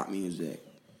like trap music.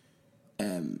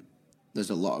 There's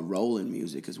a lot of roll in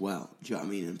music as well. Do you know what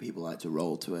I mean? And people like to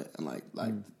roll to it and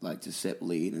like to sip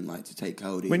lean and like to take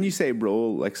codeine. When you say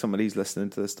roll, like somebody's listening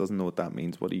to this doesn't know what that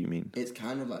means. What do you mean? It's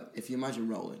kind of like if you imagine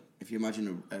rolling. If you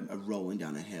imagine a rolling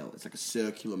down a hill, it's like a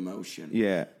circular motion.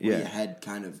 Yeah, where your head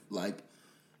kind of like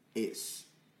it's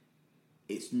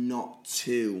not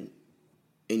too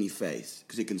in your face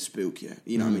because it can spook you.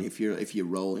 You know what I mean? If you're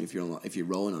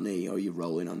rolling on E or you're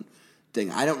rolling on.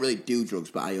 I don't really do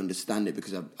drugs, but I understand it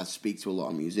because I speak to a lot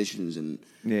of musicians and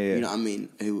you know what I mean,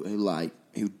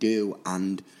 who do,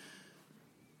 and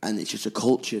it's just a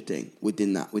culture thing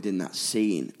within that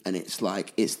scene, and it's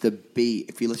like it's the beat.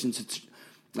 If you listen to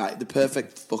like the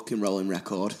perfect fucking rolling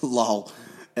record, lol,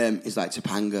 is like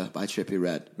Topanga by Trippie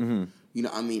Redd. Mm-hmm. You know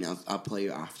what I mean? I'll play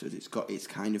it after. It's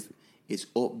upbeat,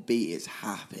 it's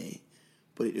happy,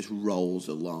 but it just rolls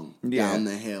along down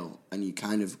the hill, and you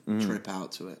kind of trip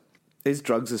out to it. Is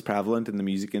drugs as prevalent in the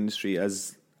music industry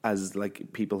as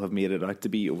like people have made it out to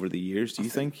be over the years? Do you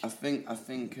think? I think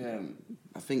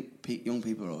young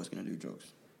people are always going to do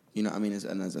drugs. You know what I mean?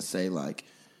 And as I say, like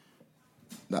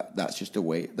that's just the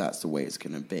way. That's the way it's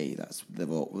going to be.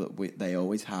 They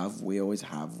always have. We always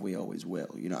have. We always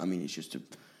will. You know what I mean? It's just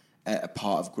a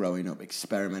part of growing up,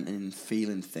 experimenting and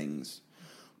feeling things.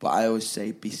 But I always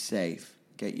say, be safe.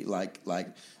 Get you like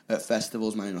at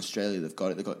festivals, man. In Australia,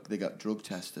 they got drug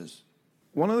testers.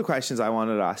 One of the questions I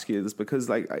wanted to ask you is because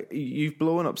like you've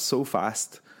blown up so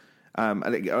fast,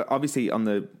 and obviously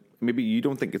maybe you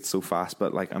don't think it's so fast,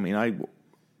 but like I mean I've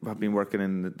been working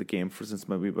in the game since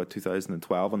maybe about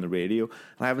 2012 on the radio,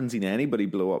 and I haven't seen anybody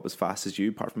blow up as fast as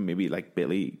you, apart from maybe like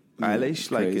Billie Eilish,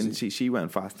 like, and she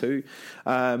went fast too.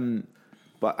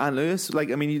 But Anne Lewis,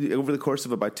 like I mean, over the course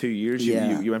of about 2 years,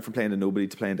 you went from playing to nobody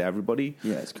to playing to everybody.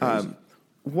 Yeah, it's crazy.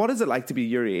 What is it like to be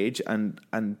your age and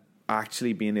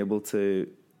actually being able to,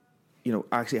 you know,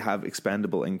 actually have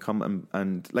expendable income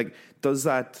and like, does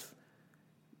that,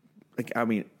 like, I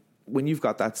mean, when you've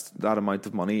got that amount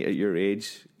of money at your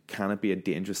age, can it be a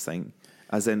dangerous thing?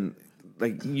 As in,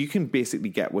 like, you can basically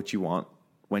get what you want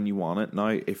when you want it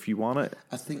now, if you want it.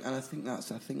 I think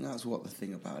that's what the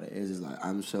thing about it is like,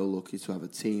 I'm so lucky to have a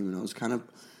team, and I was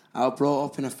brought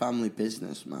up in a family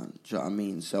business, man. Do you know what I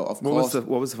mean? So of course,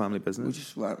 what was the family business? We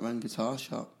just ran a guitar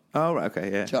shop. Oh, right, okay,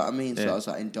 yeah. Do you know what I mean? So I was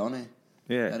like in Donny.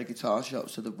 Yeah. We had a guitar shop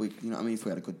so that we, you know what I mean? If we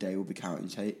had a good day, we'd be counting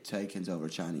take-ins over a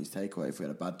Chinese takeaway. If we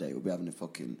had a bad day, we'd be having a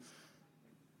fucking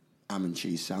ham and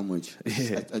cheese sandwich.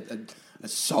 Yeah. A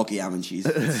soggy ham and cheese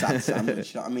sad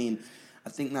sandwich. You know what I mean? I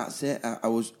think that's it.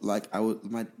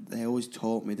 They always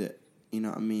taught me that, you know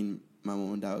what I mean? My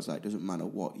mum and dad was like, doesn't matter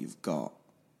what you've got,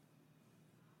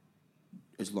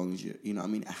 as long as you know what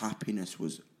I mean? Happiness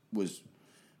was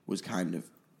kind of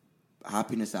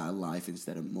happiness out of life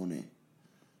instead of money,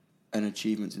 and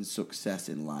achievements and success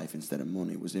in life instead of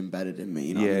money was embedded in me.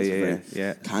 You know,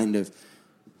 yeah. Kind of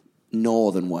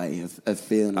northern way of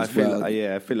feeling. I feel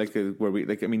like where we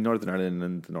like. I mean, Northern Ireland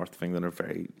and the north of England are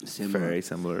very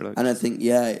similar. Like. And I think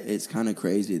it's kind of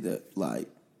crazy that like,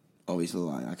 obviously,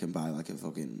 like I can buy like a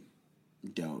fucking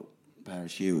dope pair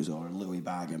of shoes or a Louis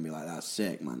bag and be like, that's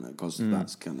sick, man, because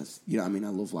that's kind of, you know what I mean? I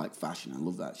love like fashion, I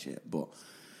love that shit, but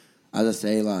as I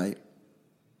say, like,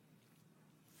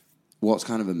 what's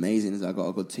kind of amazing is I got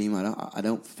a good team. I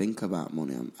don't think about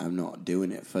money. I'm not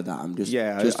doing it for that. I'm just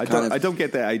I don't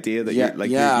get the idea that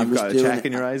you've got a check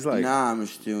in your eyes. Like, nah, I'm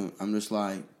just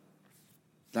like,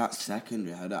 that's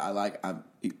secondary.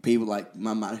 People like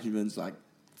my management's like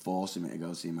forcing me to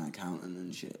go see my accountant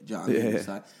and shit. Do you know what I mean? It's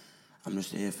like, I'm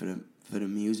just here for the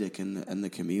music and the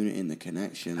community and the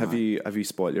connection. Have you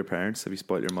spoiled your parents? Have you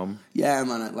spoiled your mum? Yeah,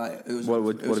 man. It was.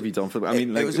 What have you done for them? I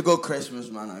mean, it was a good Christmas,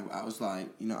 man. I was like,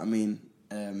 you know what I mean.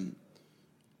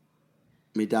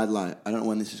 My dad, I don't know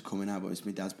when this is coming out, but it's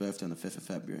my dad's birthday on the 5th of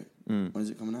February. When is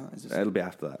it coming out? It'll be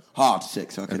after that. Hard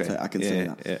 6, so I can say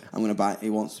that. Yeah. I'm gonna buy. He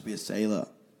wants to be a sailor.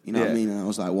 You know what I mean? And I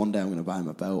was like, one day I'm gonna buy him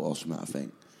a boat or something. I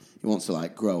think he wants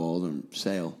to grow old and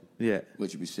sail. Yeah,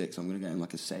 which would be sick. So I'm gonna get him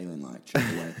a sailing trip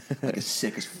away, a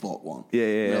sick as fuck one.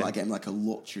 Yeah. Get him a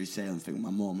luxury sailing thing with my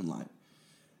mum and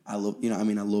I love. You know what I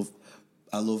mean?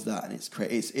 I love that, and it's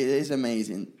crazy. It is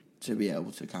amazing to be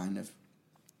able to kind of,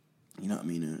 you know what I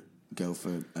mean, go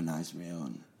for a nice meal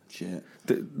and shit.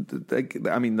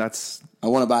 I mean, that's. I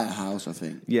want to buy a house. I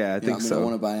think. Yeah, I think so. I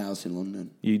want to buy a house in London.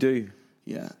 You do.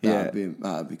 Yeah,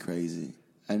 that'd be crazy,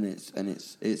 and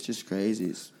it's just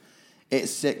crazy.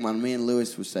 It's sick, man. Me and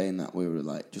Lewis were saying that we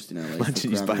were just in LA.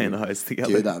 Imagine just buying a house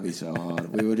together. Dude, that'd be so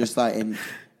hard. We were just in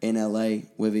LA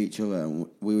with each other, and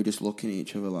we were just looking at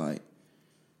each other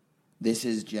this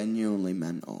is genuinely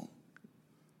mental.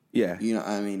 Yeah. You know what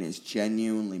I mean? It's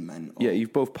genuinely mental. Yeah,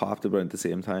 you've both popped about at the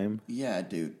same time. Yeah,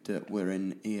 dude, that we're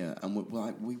in here, and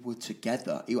we were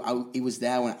together. He was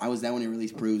there when I was there when he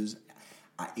released Bruise.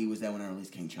 He was there when I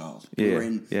released King Charles.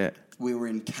 We were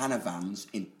in caravans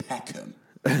in Peckham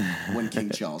when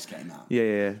King Charles came out.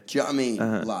 Yeah. Do you know what I mean?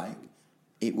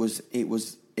 It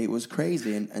was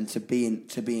crazy, and to be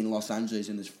in Los Angeles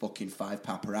and there's fucking 5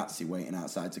 paparazzi waiting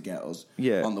outside to get us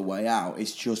on the way out.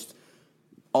 It's just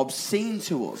obscene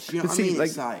to us. You know what I mean?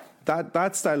 It's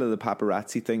that style of the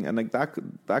paparazzi thing, and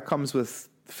that comes with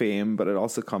fame, but it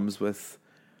also comes with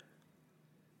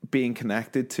being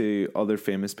connected to other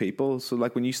famous people. So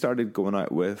when you started going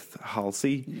out with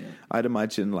Halsey, I'd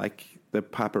imagine the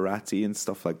paparazzi and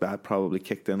stuff like that probably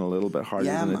kicked in a little bit harder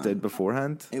than it did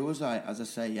beforehand. It was as I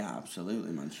say, yeah,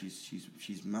 absolutely, man.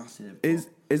 She's massive.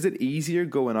 Is it easier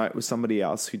going out with somebody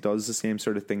else who does the same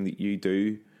sort of thing that you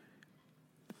do?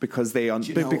 Because they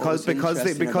because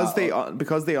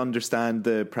they understand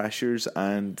the pressures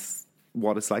and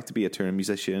what it's like to be a touring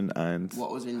musician and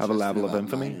have a level of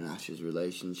infamy. Mine and Ash's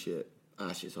relationship,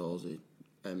 Ash's Halsey,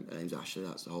 her name's Ashley.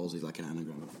 That's Halsey's an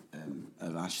anagram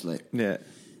of Ashley. Yeah.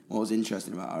 What was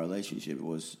interesting about our relationship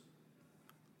was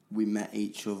we met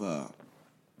each other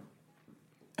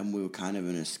and we were kind of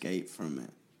an escape from it.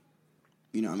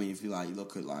 You know what I mean? If you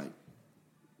look at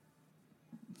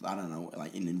I don't know,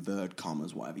 in inverted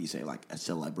commas, whatever you say, a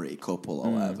celebrity couple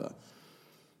or whatever.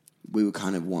 We were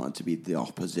kind of wanted to be the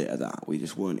opposite of that. We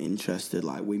just weren't interested.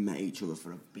 We met each other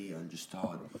for a beer and just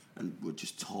started, and we're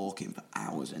just talking for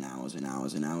hours and hours and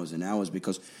hours and hours and hours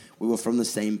because we were from the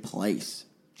same place.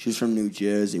 She was from New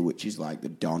Jersey, which is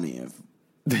the Donny of,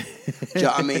 do you know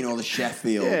what I mean, or the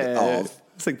Sheffield of.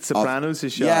 It's like Sopranos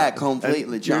is shot. Yeah,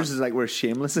 completely. Yours is where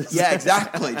Shameless is. Yeah,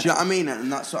 exactly. Do you know what I mean?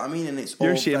 And that's what I mean. And it's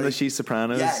you're Shameless, she's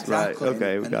Sopranos. Yeah, exactly. Right.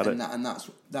 Okay, we got it. And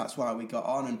that's why we got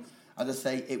on. And as I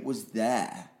say, it was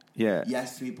there. Yeah.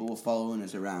 Yes, people were following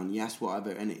us around. Yes, whatever.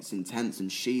 And it's intense.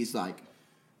 And she's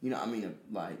you know what I mean?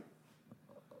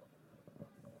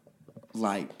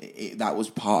 That was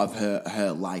part of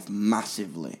her life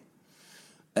massively.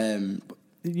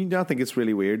 You don't think it's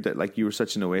really weird that you were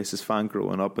such an Oasis fan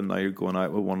growing up and now you're going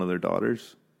out with one of their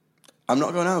daughters? I'm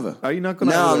not going over. Are you not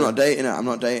going over? No, I'm not dating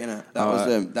her.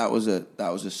 That was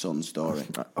a Sun story.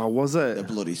 Oh, was it? The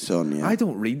bloody Sun, yeah. I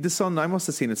don't read the Sun. I must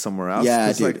have seen it somewhere else.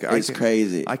 Yeah, dude, it's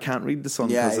crazy. I can't read the Sun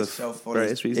because of so funny.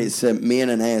 various reasons. It's me and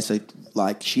Anea, so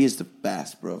she is the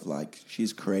best, bro.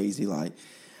 She's crazy.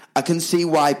 I can see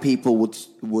why people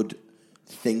would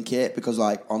think it because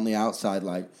on the outside,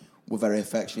 we're very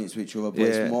affectionate to each other, but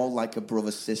it's more like a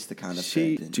brother sister kind of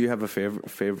thing. Do you have a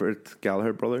favorite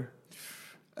Gallagher brother?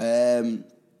 I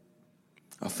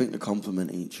think they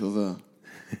complement each other.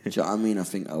 Do you know what I mean? I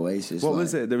think Oasis. What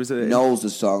was it? There was Noel's the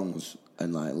songs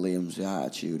and Liam's the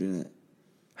attitude, isn't it?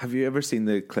 Have you ever seen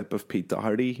the clip of Pete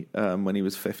Doherty when he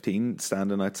was 15,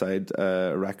 standing outside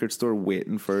a record store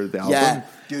waiting for the album? Yeah,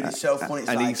 dude, it's so funny.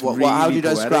 It's really how do you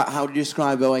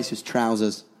describe Oasis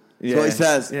trousers? That's what he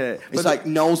says. Yeah, it's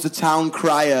Noel's the town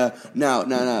crier. No.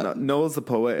 Noel's the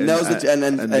poet. And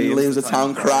Liam's the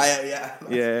town crier. Yeah.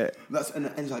 Yeah. And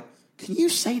he's like, can you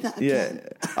say that again?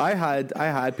 Yeah. I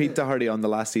had Pete Doherty on the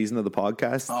last season of the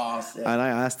podcast. Oh, sick. And I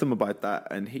asked him about that,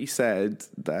 and he said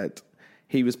that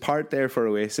he was part there for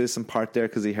Oasis and part there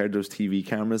because he heard those TV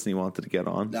cameras and he wanted to get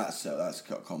on. That's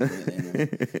completely.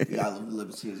 Yeah, I love the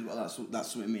liberty as well.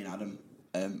 That's something me and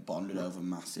Adam bonded over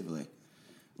massively.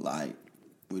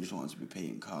 We just wanted to be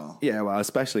Pete and Carl. Yeah, well,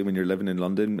 especially when you're living in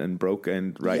London and broke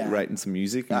and writing some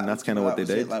music, and that's kind of what they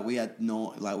did. Like we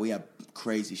had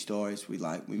crazy stories. We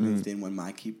moved in when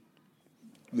Mikey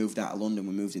moved out of London.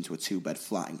 We moved into a 2-bed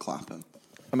flat in Clapham.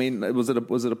 I mean, was it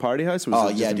a party house? Or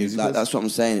Was it just a dude, that's what I'm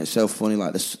saying. It's so funny.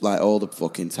 Like all the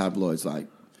fucking tabloids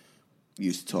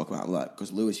used to talk about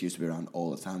because Lewis used to be around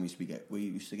all the time. We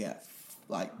used to get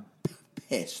like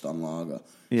pissed on lager.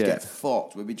 Get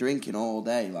fucked. We'd be drinking all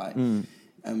day,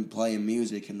 and playing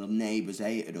music, and the neighbours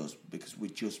hated us because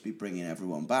we'd just be bringing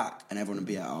everyone back, and everyone would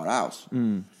be at our house.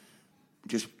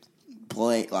 Just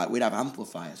play, we'd have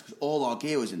amplifiers, because all our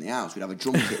gear was in the house. We'd have a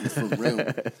drum kit in the front room,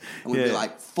 and we'd be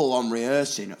full on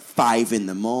rehearsing at 5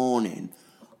 a.m.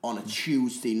 on a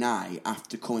Tuesday night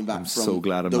after coming back from so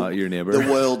glad I'm not your neighbour.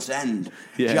 The World's End.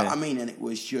 Do you know what I mean? And it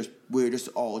was just, we were just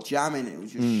all jamming. It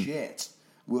was just shit.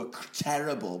 We were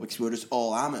terrible because we were just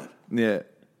all hammered. Yeah.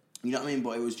 You know what I mean?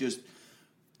 But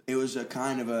it was a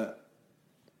kind of a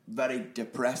very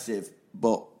depressive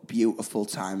but beautiful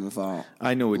time of our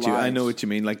I know what you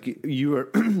mean. Like you were,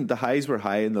 the highs were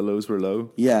high and the lows were low.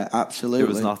 Yeah, absolutely. There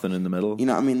was nothing in the middle. You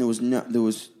know what I mean?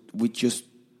 We'd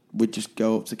just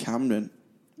go up to Camden.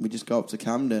 We'd just go up to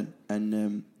Camden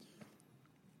and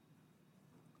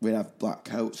we'd have black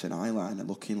coats and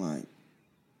eyeliner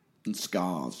and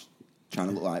scarves. Trying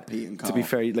to look like Pete and Carl. To be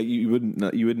fair, you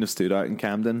wouldn't have stood out in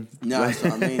Camden. No, that's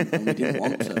what I mean. And we didn't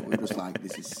want to. We were just like,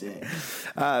 this is sick.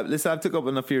 Listen, I've took up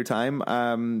enough of your time.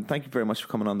 Thank you very much for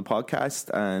coming on the podcast.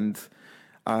 And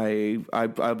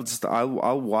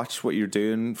I'll watch what you're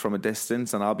doing from a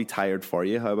distance, and I'll be tired for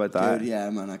you. How about that? Dude, yeah,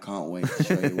 man, I can't wait to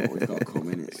show you what we've got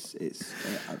coming.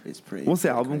 It's pretty. What's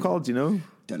the album called? Do you know?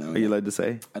 Don't know. Are you allowed to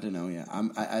say? I don't know yet.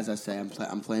 As I say,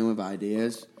 I'm playing with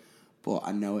ideas. But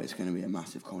I know it's going to be a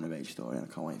massive coming-of-age story, and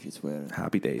I can't wait for you to hear it.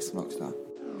 Happy days. Rockstar.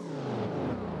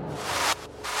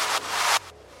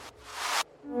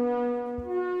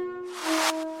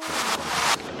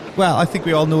 Well, I think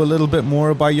we all know a little bit more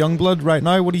about Youngblood right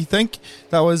now. What do you think?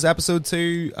 That was episode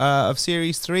 2 of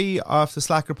series 3 of the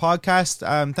Slacker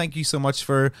podcast. Thank you so much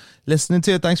for listening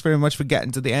to it. Thanks very much for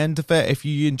getting to the end of it. If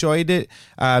you enjoyed it,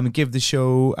 give the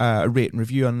show a rate and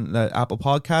review on the Apple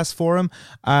Podcast forum.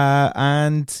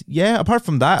 And yeah, apart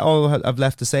from that, all I've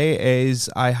left to say is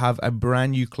I have a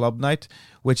brand new club night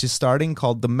which is starting,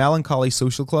 called the Melancholy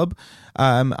Social Club,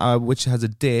 which has a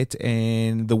date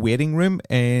in the Waiting Room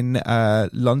in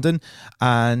London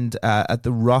and at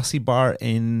the Rossi Bar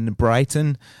in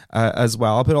Brighton as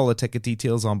well. I'll put all the ticket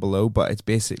details on below, but it's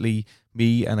basically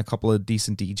me and a couple of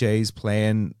decent DJs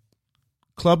playing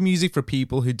club music for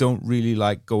people who don't really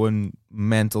like going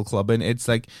mental clubbing. It's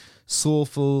like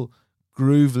soulful,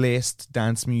 groove-laced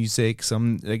dance music,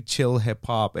 some like chill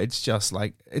hip-hop. It's just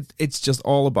like it's just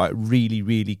all about really,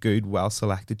 really good,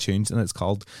 well-selected tunes, and it's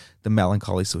called the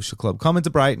Melancholy Social Club. Coming to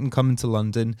Brighton, coming to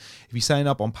London. If you sign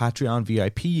up on Patreon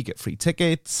VIP, you get free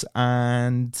tickets,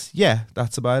 and yeah,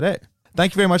 that's about it.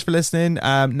 Thank you very much for listening.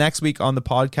 Next week on the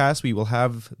podcast, we will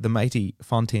have the mighty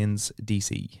Fontaines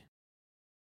DC.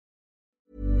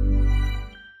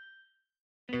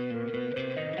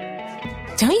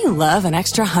 Don't you love an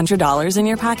extra $100 in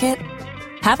your pocket?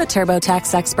 Have a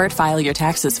TurboTax expert file your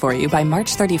taxes for you by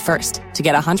March 31st to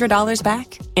get $100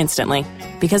 back instantly.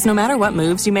 Because no matter what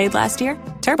moves you made last year,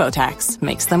 TurboTax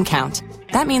makes them count.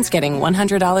 That means getting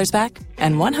 $100 back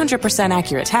and 100%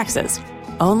 accurate taxes,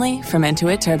 only from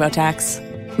Intuit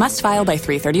TurboTax. Must file by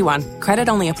 3/31. Credit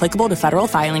only applicable to federal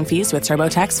filing fees with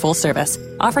TurboTax full service.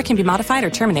 Offer can be modified or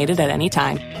terminated at any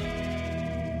time.